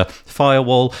there was a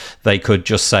firewall, they could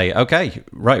just say, okay,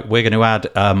 right, we're going to add,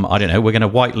 we're going to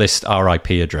whitelist our IP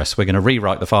address. We're going to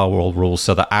rewrite the firewall rules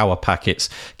so that our packets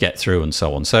get through and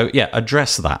so on. So yeah,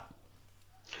 address that.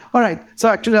 All right. So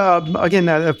actually,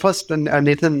 again, first,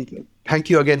 Nathan, thank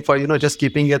you again for just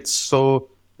keeping it so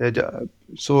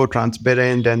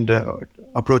transparent and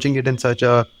approaching it in such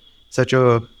a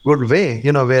good way,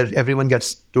 where everyone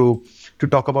gets to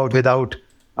talk about without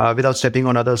stepping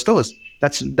on others' toes.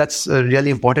 That's really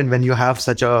important when you have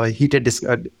such a heated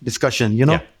discussion,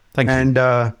 Yeah, thank you. And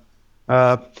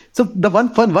so the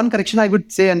one correction I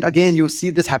would say, and again, you see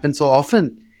this happen so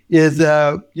often, is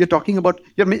you're talking about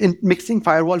mixing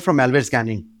firewall from malware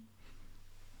scanning.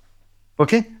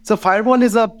 Okay, so firewall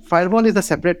is a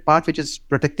separate part which is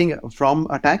protecting from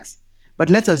attacks. But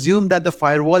let's assume that the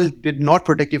firewall did not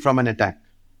protect you from an attack.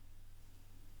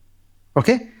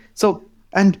 Okay, so,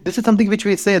 and this is something which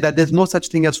we say that there's no such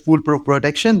thing as foolproof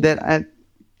protection there,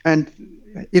 and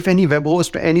if any web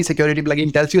host, any security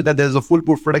plugin tells you that there's a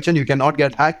foolproof protection, you cannot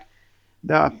get hacked,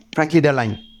 frankly, they're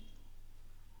lying.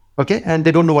 Okay, and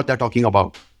they don't know what they're talking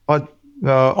about, or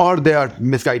they are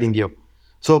misguiding you.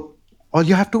 So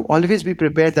you have to always be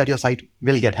prepared that your site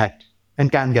will get hacked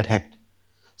and can get hacked.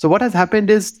 So what has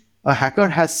happened is, a hacker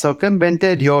has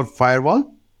circumvented your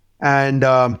firewall, and they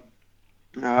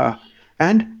are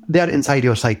inside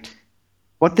your site.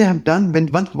 What they have done,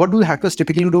 what do hackers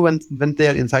typically do when they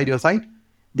are inside your site?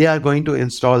 They are going to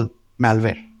install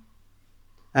malware.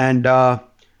 And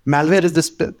malware is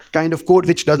this kind of code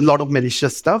which does a lot of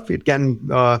malicious stuff. It can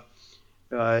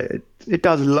it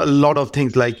does a lot of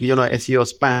things like SEO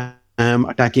spam,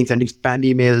 attacking, sending spam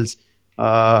emails,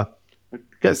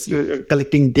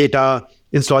 collecting data,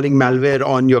 installing malware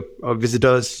on your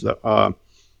visitors'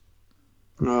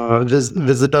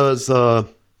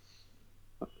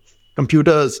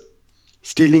 computers,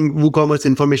 stealing WooCommerce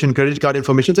information, credit card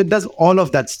information. So it does all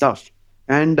of that stuff,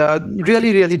 and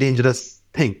really, really dangerous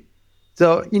thing.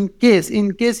 So in case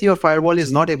your firewall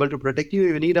is not able to protect you,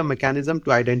 you need a mechanism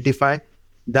to identify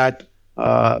that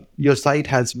your site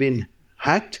has been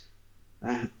hacked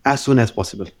as soon as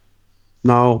possible.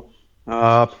 Now,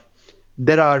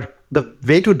 the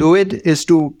way to do it is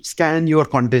to scan your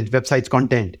website's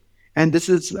content. And this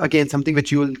is, again, something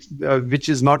which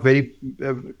is not very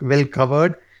well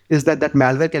covered, is that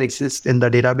malware can exist in the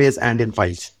database and in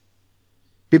files.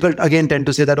 People, again, tend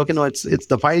to say that, okay, no, it's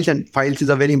the files, and files is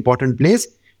a very important place,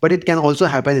 but it can also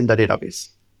happen in the database.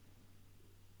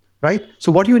 Right?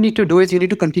 So what you need to do is you need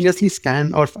to continuously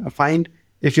scan or find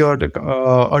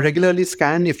or regularly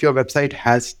scan if your website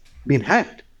has been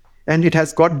hacked. And it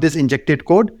has got this injected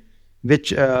code, which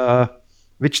the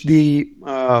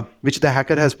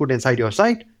hacker has put inside your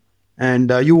site,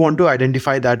 and you want to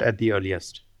identify that at the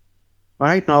earliest. All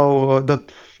right. Now,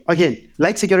 again,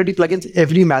 like security plugins,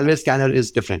 every malware scanner is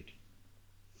different.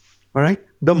 All right.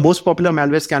 The most popular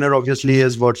malware scanner, obviously,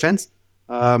 is WordPress.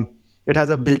 It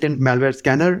has a built-in malware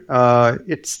scanner.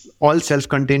 It's all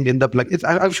self-contained in the plugin.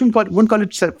 I wouldn't call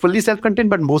it fully self-contained,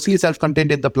 but mostly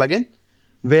self-contained in the plugin,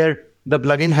 where the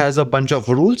plugin has a bunch of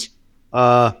rules,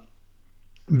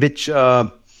 which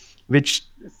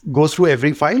goes through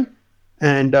every file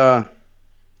and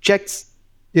checks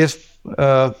if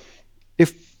there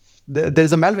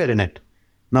is a malware in it.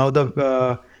 Now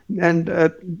the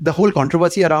whole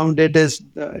controversy around it is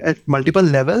at multiple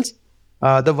levels.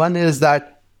 The one is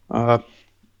that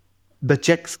the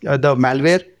checks, the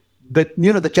malware,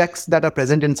 the checks that are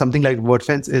present in something like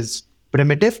WordPress is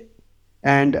primitive,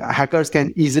 and hackers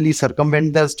can easily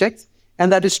circumvent those checks,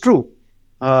 and that is true.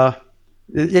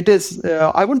 it is,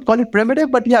 I wouldn't call it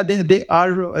primitive, but yeah, they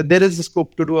are, there is a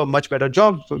scope to do a much better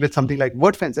job with something like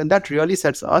WordFence. And that really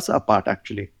sets us apart,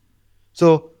 actually.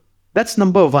 So that's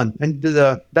number one. And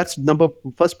that's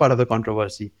first part of the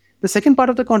controversy. The second part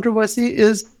of the controversy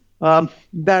is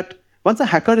that once a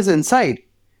hacker is inside,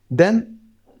 then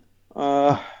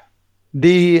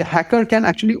the hacker can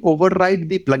actually override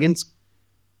the plugin's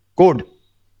code.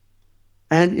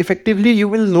 And effectively, you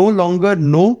will no longer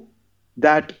know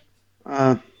that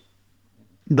the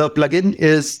plugin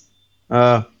is,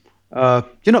 the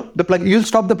plugin, you'll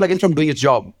stop the plugin from doing its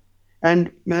job.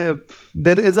 And there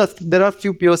are a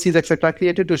few POCs, etc.,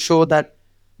 created to show that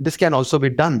this can also be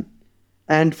done.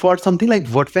 And for something like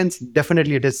WordFence,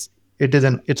 definitely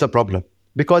it's a problem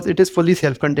because it is fully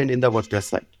self-contained in the WordPress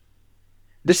site.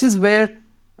 This is where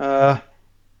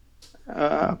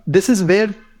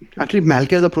actually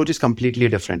Malcare's approach is completely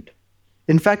different.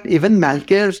 In fact, even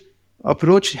Malcare's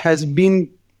approach has been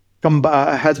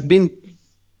combined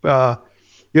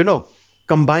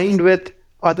with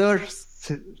other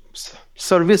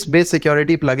service-based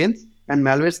security plugins and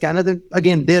malware scanners. And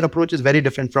again, their approach is very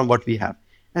different from what we have.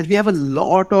 And we have a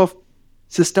lot of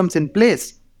systems in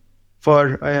place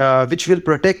for which will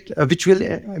protect, which will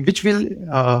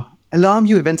alarm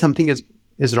you when something is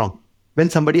wrong, when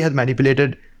somebody has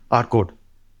manipulated our code.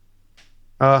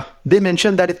 They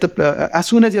mentioned that if as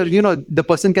soon as the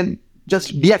person can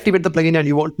just deactivate the plugin and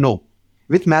you won't know.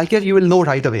 With Malcare, you will know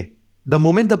right away. The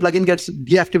moment the plugin gets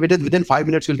deactivated, within 5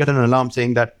 minutes, you'll get an alarm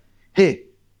saying that, hey,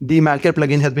 the Malcare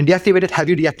plugin has been deactivated. Have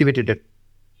you deactivated it?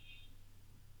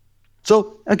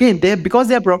 So again, because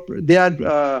they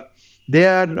are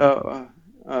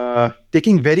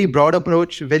taking very broad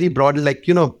approach, very broad,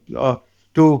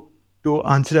 to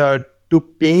answer, to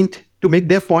paint, to make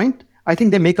their point. I think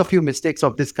they make a few mistakes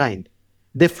of this kind.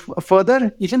 They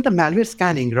further, even the malware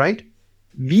scanning, right?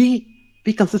 We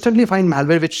consistently find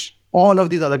malware which all of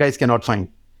these other guys cannot find.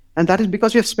 And that is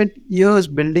because we have spent years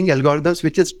building algorithms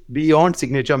which is beyond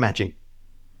signature matching.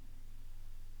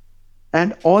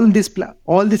 And all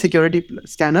the security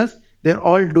scanners, they're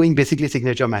all doing basically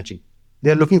signature matching.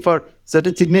 They're looking for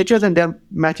certain signatures and they're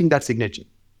matching that signature.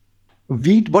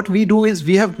 What we do is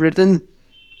we have written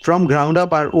from ground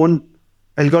up our own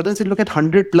algorithms to look at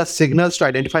 100 plus signals to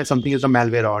identify if something is a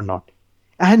malware or not.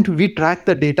 And we track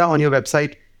the data on your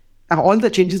website and all the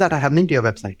changes that are happening to your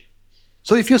website.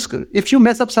 So if you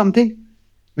mess up something,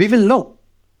 we will know.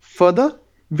 Further,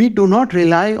 we do not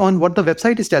rely on what the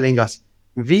website is telling us.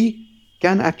 We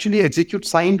can actually execute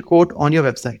signed code on your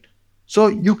website. So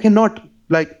you cannot,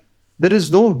 there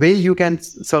is no way you can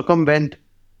circumvent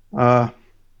the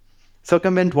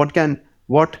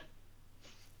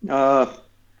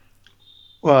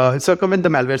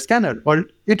malware scanner, or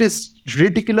it is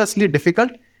ridiculously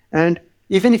difficult. And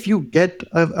even if you get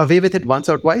away with it once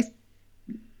or twice,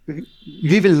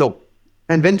 we will know.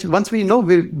 And once we know,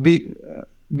 we'll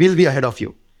be ahead of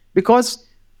you, because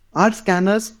our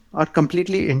scanners are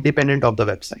completely independent of the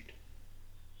website.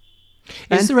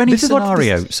 Is there any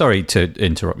scenario, sorry to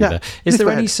interrupt you there, is there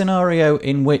any scenario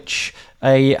in which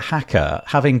a hacker,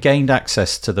 having gained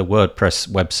access to the WordPress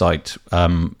website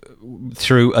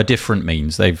through a different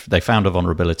means, they found a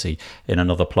vulnerability in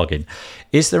another plugin,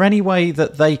 is there any way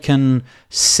that they can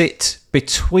sit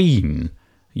between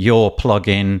your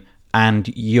plugin and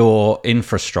your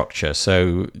infrastructure?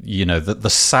 So, the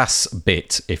SaaS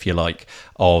bit, if you like,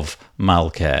 of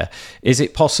Malcare. Is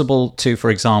it possible to, for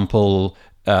example,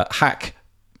 hack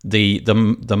the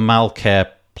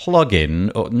Malcare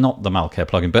plugin, or not the Malcare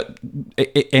plugin, but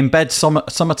embed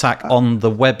some attack on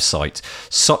the website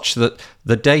such that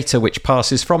the data which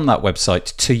passes from that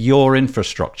website to your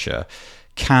infrastructure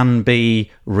can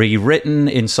be rewritten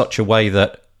in such a way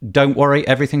that, don't worry,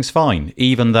 everything's fine,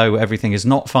 even though everything is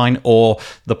not fine, or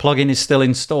the plugin is still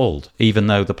installed, even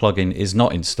though the plugin is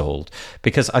not installed?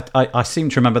 Because I seem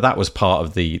to remember that was part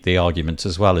of the argument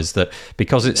as well, is that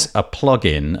because it's a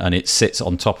plugin and it sits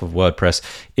on top of WordPress,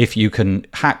 if you can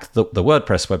hack the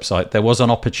WordPress website, there was an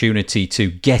opportunity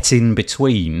to get in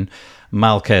between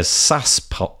Malcare's SaaS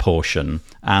portion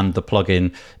and the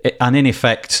plugin, and in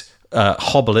effect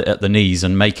hobble it at the knees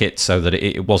and make it so that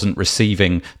it wasn't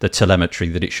receiving the telemetry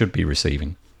that it should be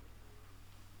receiving.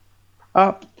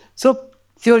 So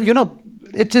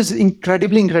it is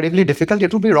incredibly difficult.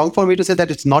 It would be wrong for me to say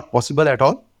that it's not possible at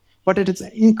all, but it is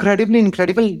incredibly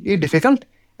difficult.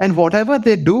 And whatever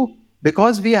they do,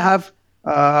 because we have,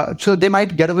 so they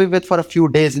might get away with for a few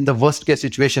days in the worst case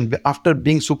situation after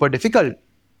being super difficult.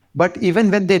 But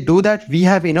even when they do that, we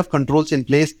have enough controls in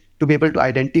place to be able to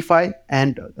identify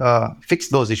and fix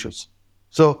those issues.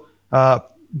 So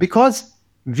because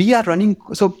we are running,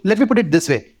 so let me put it this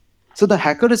way. So the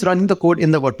hacker is running the code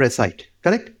in the WordPress site,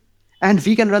 correct? And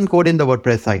we can run code in the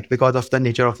WordPress site because of the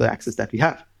nature of the access that we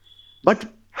have. But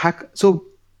so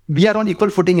we are on equal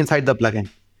footing inside the plugin,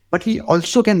 but we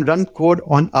also can run code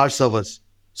on our servers.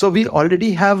 So we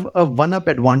already have a one-up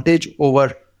advantage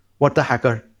over what the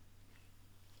hacker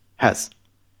has.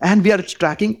 And we are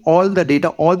tracking all the data,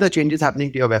 all the changes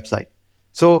happening to your website.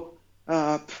 So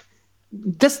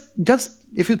just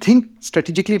if you think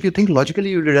strategically, if you think logically,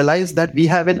 you realize that we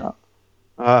have an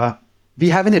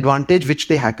advantage which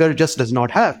the hacker just does not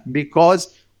have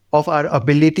because of our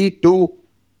ability to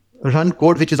run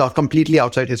code which is completely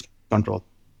outside his control.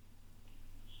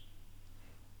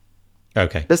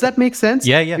 Okay. Does that make sense?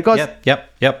 Yeah. Because,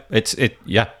 Yep. Yeah.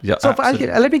 So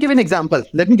let me give an example.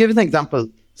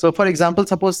 So for example,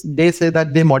 suppose they say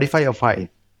that they modify a file,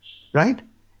 right?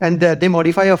 And they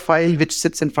modify a file which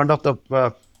sits in front of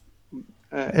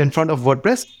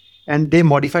WordPress, and they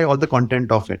modify all the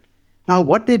content of it. Now,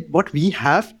 what we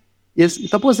have is,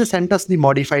 suppose they sent us the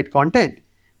modified content.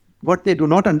 What they do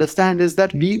not understand is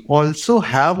that we also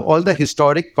have all the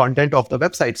historic content of the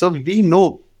website. So we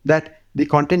know that the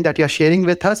content that you're sharing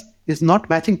with us is not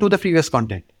matching to the previous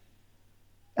content.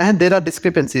 And there are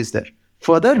discrepancies there.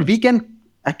 Further, we can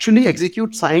actually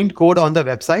execute signed code on the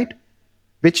website,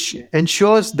 which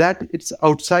ensures that it's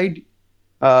outside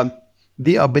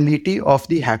the ability of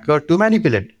the hacker to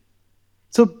manipulate.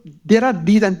 So there are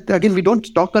these, and again, we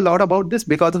don't talk a lot about this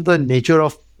because of the nature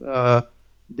of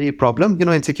the problem.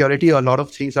 In security, a lot of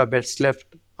things are best left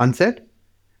unsaid.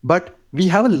 But we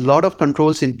have a lot of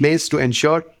controls in place to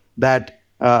ensure that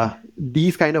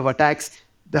these kind of attacks,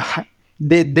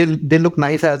 they look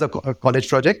nice as a college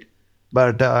project,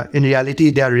 but in reality,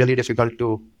 they are really difficult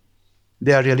to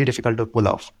pull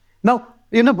off. Now,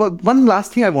 one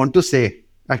last thing I want to say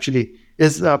actually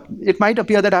is it might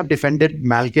appear that I've defended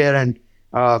malware and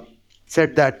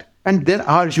said that, and there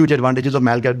are huge advantages of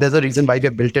malware. There's a reason why we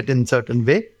have built it in a certain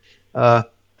way,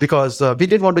 because we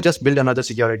didn't want to just build another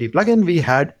security plugin.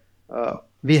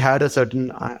 We had a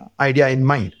certain idea in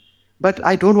mind, but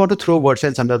I don't want to throw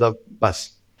WordSense under the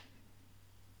bus.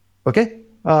 Okay,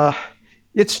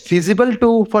 it's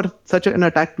feasible for such an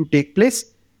attack to take place,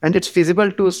 and it's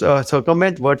feasible to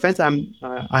circumvent WordFence.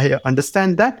 I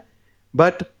understand that,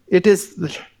 but it is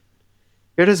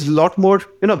a lot more.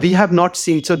 We have not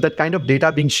seen that kind of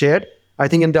data being shared. I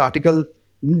think in the article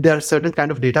there are certain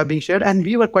kind of data being shared, and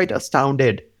we were quite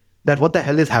astounded that what the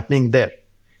hell is happening there.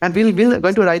 And we're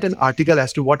going to write an article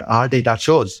as to what our data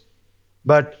shows.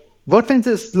 But WordFence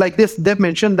is like this. They've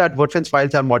mentioned that WordFence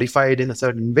files are modified in a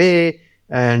certain way,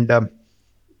 and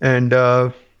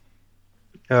that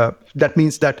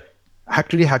means that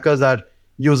actually hackers are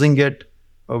using it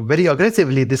very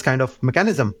aggressively, this kind of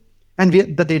mechanism. And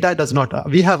the data does not.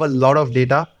 We have a lot of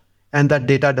data, and that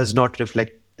data does not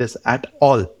reflect this at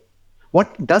all.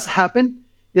 What does happen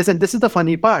is, and this is the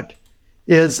funny part,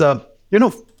 is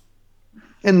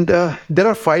and there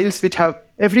are files which have,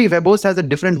 every web host has a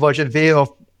different way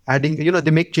of adding,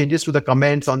 they make changes to the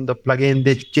comments on the plugin,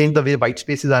 they change the way white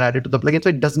spaces are added to the plugin, so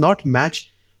it does not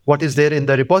match what is there in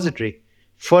the repository.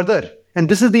 Further, and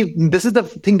this is the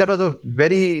thing that was a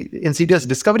very insidious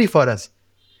discovery for us,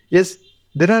 is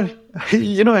there are,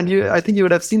 I think you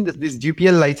would have seen this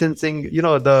GPL licensing,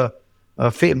 the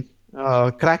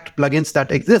cracked plugins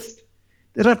that exist.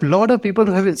 There are a lot of people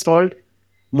who have installed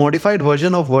modified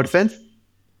version of WordFence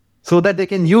so that they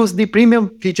can use the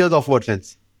premium features of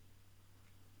WordFence.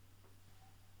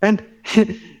 And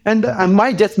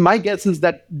my guess is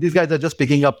that these guys are just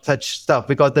picking up such stuff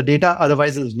because the data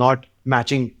otherwise is not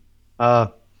matching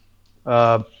the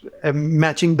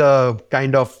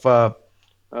kind of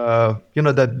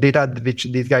the data which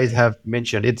these guys have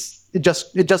mentioned. It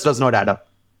just does not add up.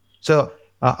 So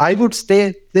I would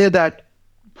say that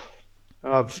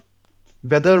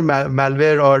whether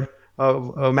malware or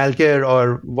malware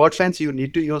or WordFence, you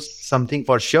need to use something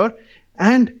for sure.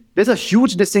 And there's a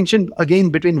huge distinction again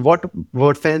between what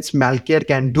WordFence malware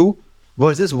can do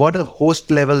versus what a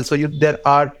host level. So there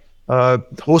are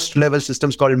host level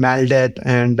systems called Maldet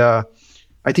and I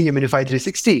think Immunify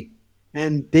 360,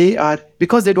 and they are,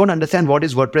 because they don't understand what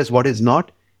is WordPress, what is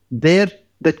not. The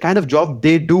kind of job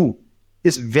they do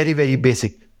is very, very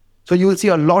basic. So you will see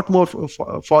a lot more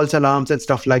false alarms and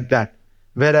stuff like that.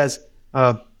 Whereas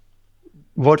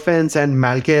WordFence and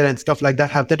malware and stuff like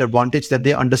that have that advantage that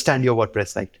they understand your WordPress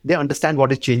site. They understand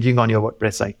what is changing on your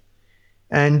WordPress site.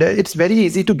 And it's very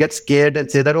easy to get scared and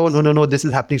say that, oh, no, this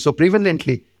is happening so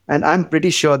prevalently. And I'm pretty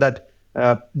sure that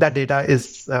that data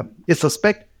is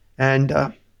suspect. And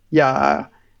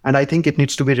and I think it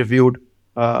needs to be reviewed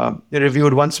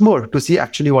once more to see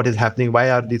actually what is happening.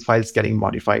 Why are these files getting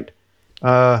modified?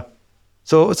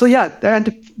 So yeah,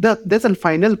 and there's a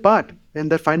final part,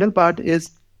 and the final part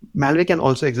is malware can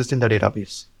also exist in the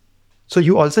database. So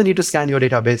you also need to scan your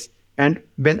database. And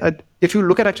when if you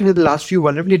look at actually the last few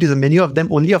vulnerabilities, many of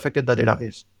them only affected the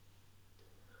database.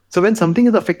 So when something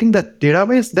is affecting the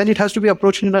database, then it has to be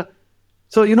approached in a.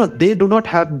 So they do not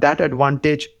have that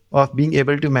advantage of being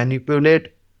able to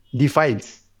manipulate the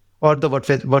files or the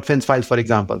WordFence files, for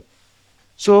example.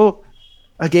 So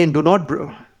again, do not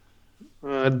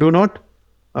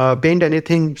paint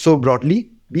anything so broadly.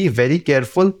 Be very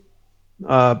careful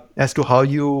as to how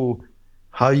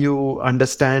you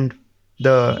understand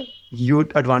the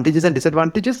advantages and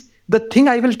disadvantages. The thing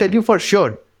I will tell you for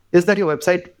sure is that your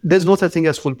website, there's no such thing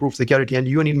as foolproof security, and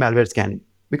you need malware scanning.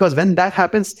 Because when that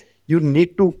happens, you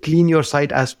need to clean your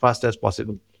site as fast as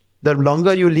possible. The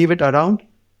longer you leave it around,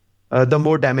 the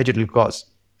more damage it will cause.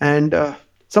 And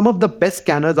some of the best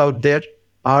scanners out there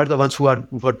are the ones who are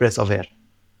WordPress aware.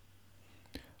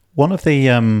 One of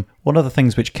the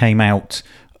things which came out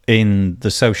in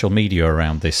the social media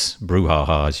around this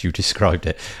brouhaha, as you described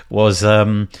it, was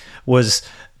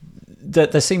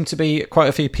that there seemed to be quite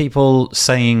a few people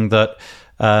saying that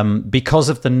because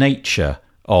of the nature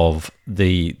of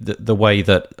the way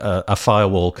that a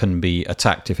firewall can be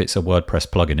attacked if it's a WordPress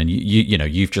plugin, and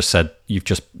you've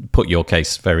just put your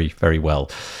case very, very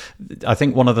well. I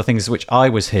think one of the things which I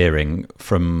was hearing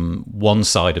from one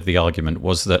side of the argument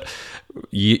was that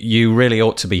you really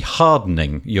ought to be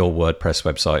hardening your WordPress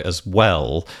website as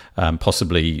well,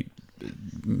 possibly.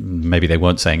 Maybe they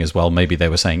weren't saying as well, maybe they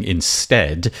were saying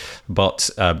instead,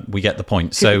 but we get the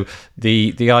point. So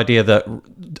the idea that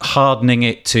hardening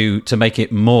it to make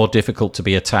it more difficult to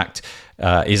be attacked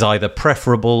is either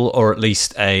preferable or at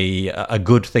least a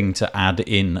good thing to add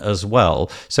in as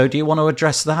well. So do you want to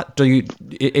address that?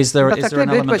 Is there That's an a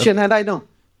great question, and I know.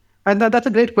 And that's a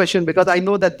great question, because I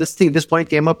know that this point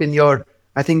came up in your,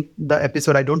 I think the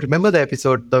episode, I don't remember the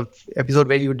episode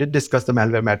where you did discuss the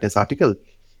Malware Madness article.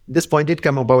 This point did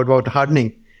come about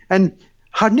hardening, and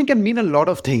hardening can mean a lot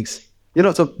of things.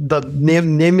 So the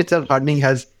name itself, hardening,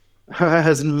 has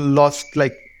lost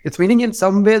like its meaning. In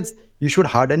some ways, you should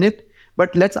harden it.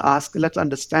 But let's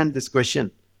understand this question.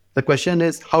 The question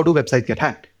is, how do websites get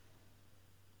hacked?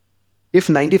 If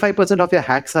 95% of your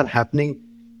hacks are happening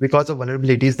because of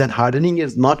vulnerabilities, then hardening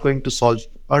is not going to solve,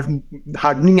 or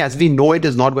hardening as we know it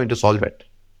is not going to solve it.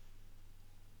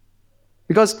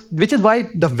 Which is why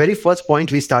the very first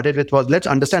point we started with was, let's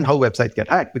understand how websites get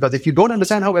hacked. Because if you don't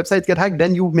understand how websites get hacked,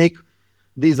 then you make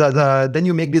these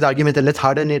arguments and let's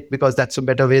harden it because that's a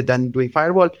better way than doing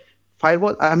firewall.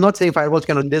 I'm not saying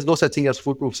firewalls there's no such thing as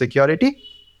foolproof security,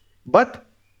 but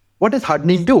what does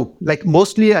hardening do? Like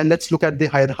mostly, and let's look at the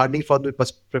hardening from the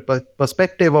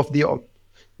perspective of the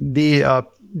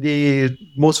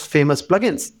most famous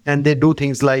plugins, and they do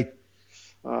things like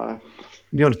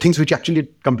things which actually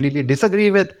completely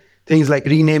disagree with, things like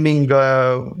renaming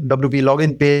WP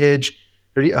login page,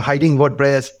 hiding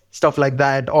WordPress, stuff like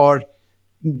that, or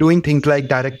doing things like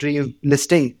directory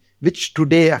listing, which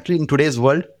in today's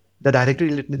world, the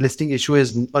directory listing issue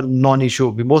is a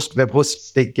non-issue. Most web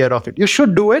hosts take care of it. You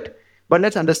should do it, but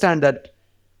let's understand that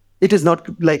it is not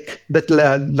like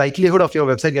the likelihood of your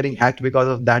website getting hacked because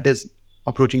of that is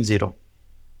approaching zero.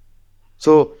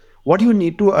 So what you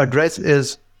need to address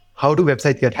is, how do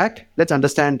websites get hacked? Let's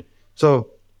understand. So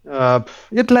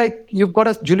it's like you've got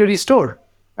a jewelry store,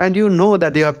 and you know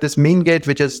that you have this main gate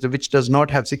which does not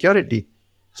have security.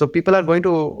 So people are going to,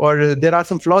 or there are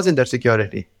some flaws in their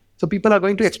security. So people are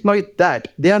going to exploit that.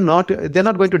 They're not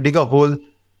going to dig a hole.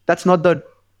 That's not the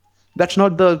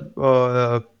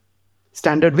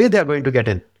standard way they are going to get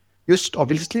in. You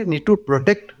obviously need to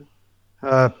protect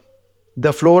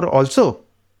the floor also,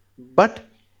 but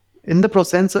in the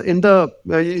process,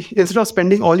 instead of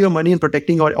spending all your money in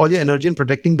protecting, or all your energy in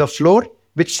protecting the floor,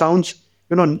 which sounds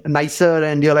nicer,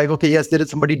 and you're like, okay, yes, there is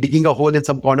somebody digging a hole in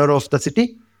some corner of the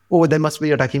city. Oh, they must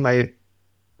be attacking my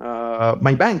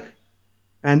bank,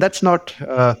 and that's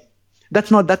a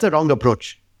wrong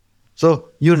approach. So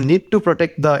you need to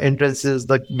protect the entrances,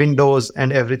 the windows,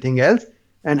 and everything else,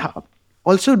 and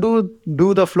also do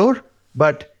the floor,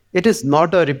 but it is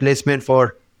not a replacement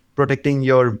for protecting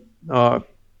your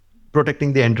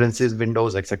protecting the entrances,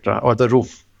 windows, etc., or the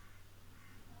roof.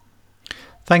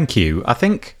 Thank you. I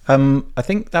think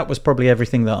that was probably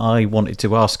everything that I wanted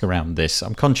to ask around this.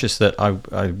 I'm conscious that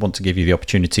I want to give you the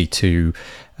opportunity to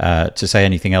say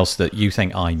anything else that you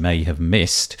think I may have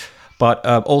missed. But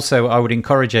also, I would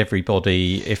encourage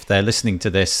everybody, if they're listening to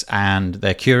this and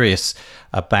they're curious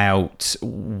about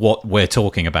what we're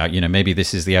talking about, maybe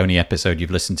this is the only episode you've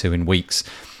listened to in weeks,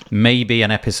 maybe an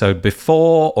episode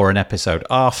before or an episode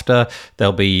after.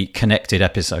 There'll be connected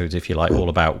episodes, if you like, all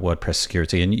about WordPress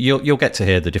security, and you'll get to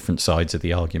hear the different sides of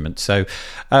the argument. So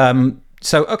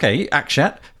okay,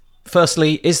 Akshat,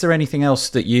 firstly, is there anything else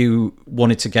that you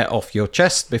wanted to get off your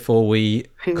chest before we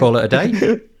call it a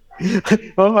day?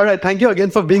 All right. Thank you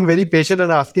again for being very patient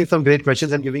and asking some great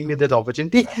questions and giving me this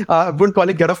opportunity. I wouldn't call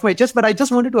it get off my chest, but I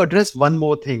just wanted to address one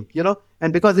more thing,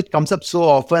 and because it comes up so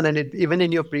often, and even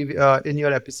in your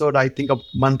episode, I think a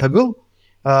month ago,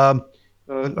 a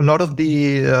lot of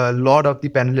the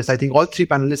panelists, I think all three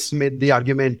panelists made the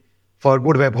argument for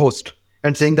good web host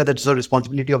and saying that it's the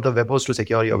responsibility of the web host to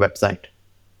secure your website.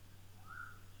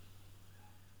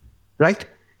 Right?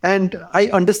 And I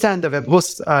understand the web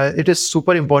hosts, it is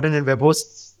super important, and web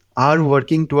hosts are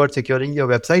working towards securing your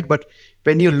website. But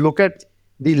when you look at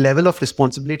the level of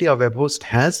responsibility a web host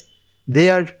has,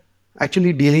 they are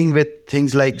actually dealing with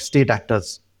things like state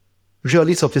actors,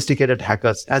 really sophisticated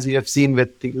hackers, as we have seen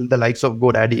with the likes of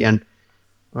GoDaddy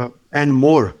and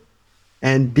more.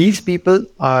 And these people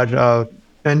are,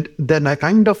 and then a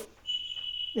kind of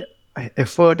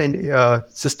effort and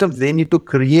systems they need to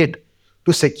create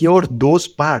to secure those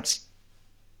parts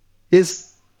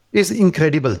is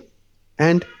incredible.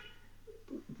 And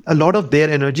a lot of their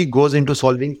energy goes into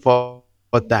solving for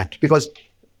that, because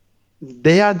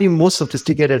they are the most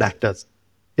sophisticated actors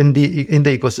in the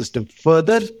ecosystem.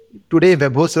 Further, today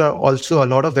web hosts are also, a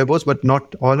lot of web hosts, but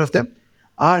not all of them,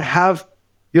 have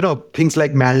things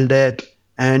like malware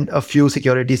and a few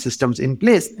security systems in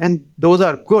place, and those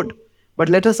are good. But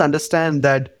let us understand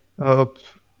that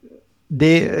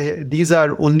these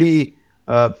are only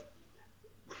the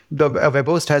web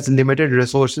host has limited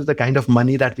resources. The kind of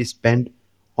money that we spend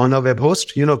on a web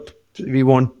host, we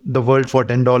want the world for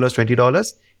 $10,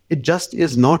 $20. It just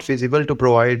is not feasible to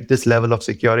provide this level of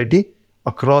security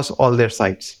across all their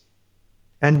sites.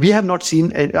 And we have not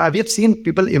seen, we have seen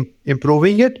people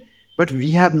improving it, but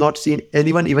we have not seen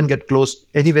anyone even get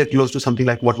anywhere close to something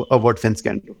like what a WordFence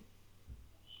can do.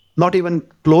 Not even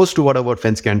close to what a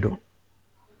WordFence can do.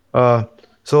 I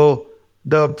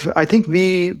think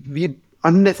we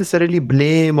unnecessarily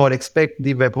blame or expect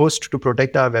the web host to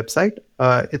protect our website.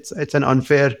 It's an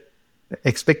unfair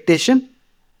expectation,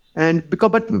 and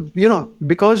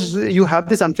because you have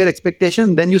this unfair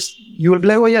expectation, then you will be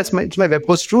like, oh yes, it's my web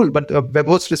host rule, but web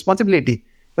host responsibility.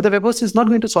 But the web host is not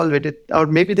going to solve it, or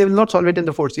maybe they will not solve it in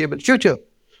the foreseeable future.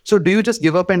 So do you just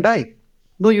give up and die?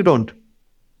 No, you don't.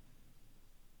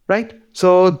 Right?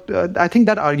 So I think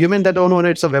that argument that, oh no,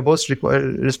 it's a web host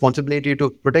responsibility to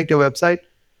protect your website,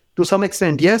 to some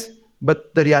extent, yes.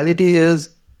 But the reality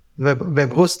is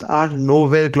web hosts are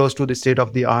nowhere close to the state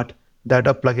of the art that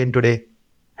a plugin today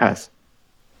has.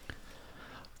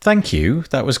 Thank you.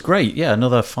 That was great. Yeah,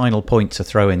 another final point to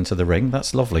throw into the ring.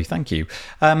 That's lovely. Thank you.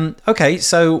 Okay,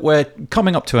 so we're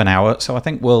coming up to an hour, so I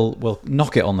think we'll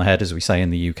knock it on the head, as we say in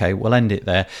the UK. We'll end it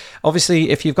there. Obviously,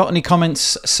 if you've got any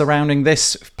comments surrounding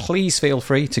this, please feel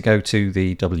free to go to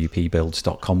the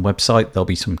wpbuilds.com website. There'll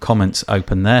be some comments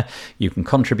open there. You can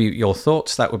contribute your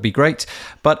thoughts. That would be great.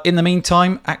 But in the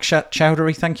meantime, Akshat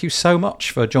Choudhary, thank you so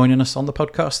much for joining us on the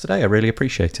podcast today. I really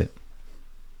appreciate it.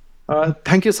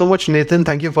 Thank you so much, Nathan.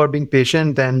 Thank you for being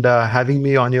patient and having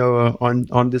me on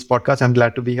this podcast. I'm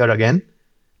glad to be here again,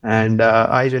 and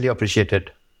I really appreciate it.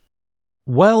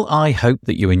 Well, I hope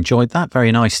that you enjoyed that. Very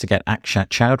nice to get Akshat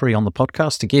Choudhary on the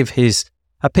podcast to give his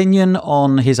opinion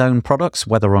on his own products,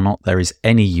 whether or not there is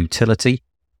any utility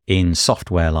in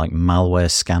software like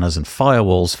malware, scanners, and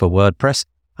firewalls for WordPress.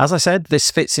 As I said, this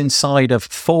fits inside of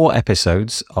 4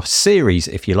 episodes, a series,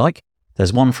 if you like.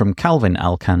 There's one from Calvin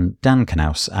Alkan, Dan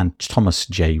Knaus, and Thomas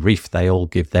J. Reif. They all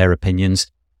give their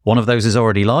opinions. One of those is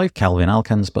already live, Calvin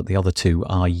Alkan's, but the other 2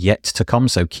 are yet to come,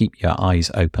 so keep your eyes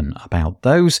open about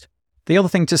those. The other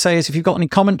thing to say is if you've got any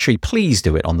commentary, please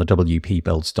do it on the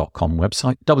wpbuilds.com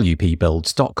website,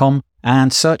 wpbuilds.com,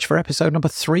 and search for episode number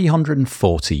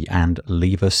 340 and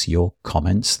leave us your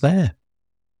comments there.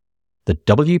 The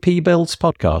WP Builds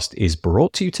podcast is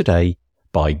brought to you today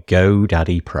by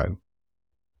GoDaddy Pro.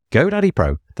 GoDaddy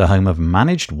Pro, the home of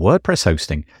managed WordPress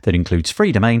hosting that includes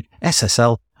free domain,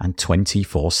 SSL, and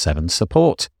 24/7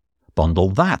 support. Bundle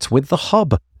that with the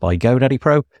Hub by GoDaddy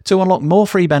Pro to unlock more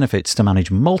free benefits to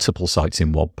manage multiple sites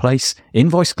in one place,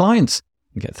 invoice clients,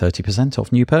 and get 30%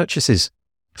 off new purchases.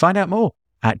 Find out more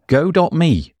at go.me/WP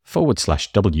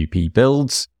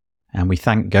Builds, and we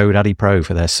thank GoDaddy Pro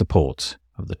for their support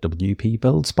of the WP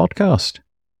Builds podcast.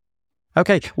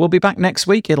 Okay, we'll be back next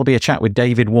week. It'll be a chat with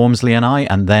David Wormsley and I,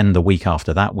 and then the week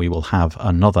after that, we will have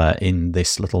another in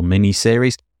this little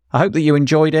mini-series. I hope that you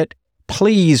enjoyed it.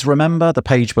 Please remember the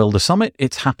Page Builder Summit.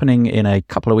 It's happening in a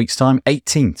couple of weeks' time,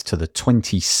 18th to the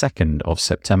 22nd of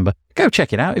September. Go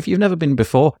check it out if you've never been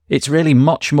before. It's really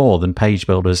much more than Page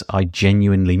Builders. I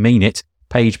genuinely mean it.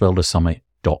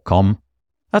 pagebuildersummit.com.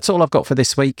 That's all I've got for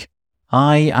this week.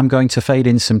 I am going to fade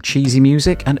in some cheesy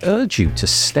music and urge you to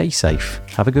stay safe.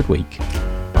 Have a good week.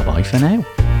 Bye-bye for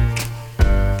now.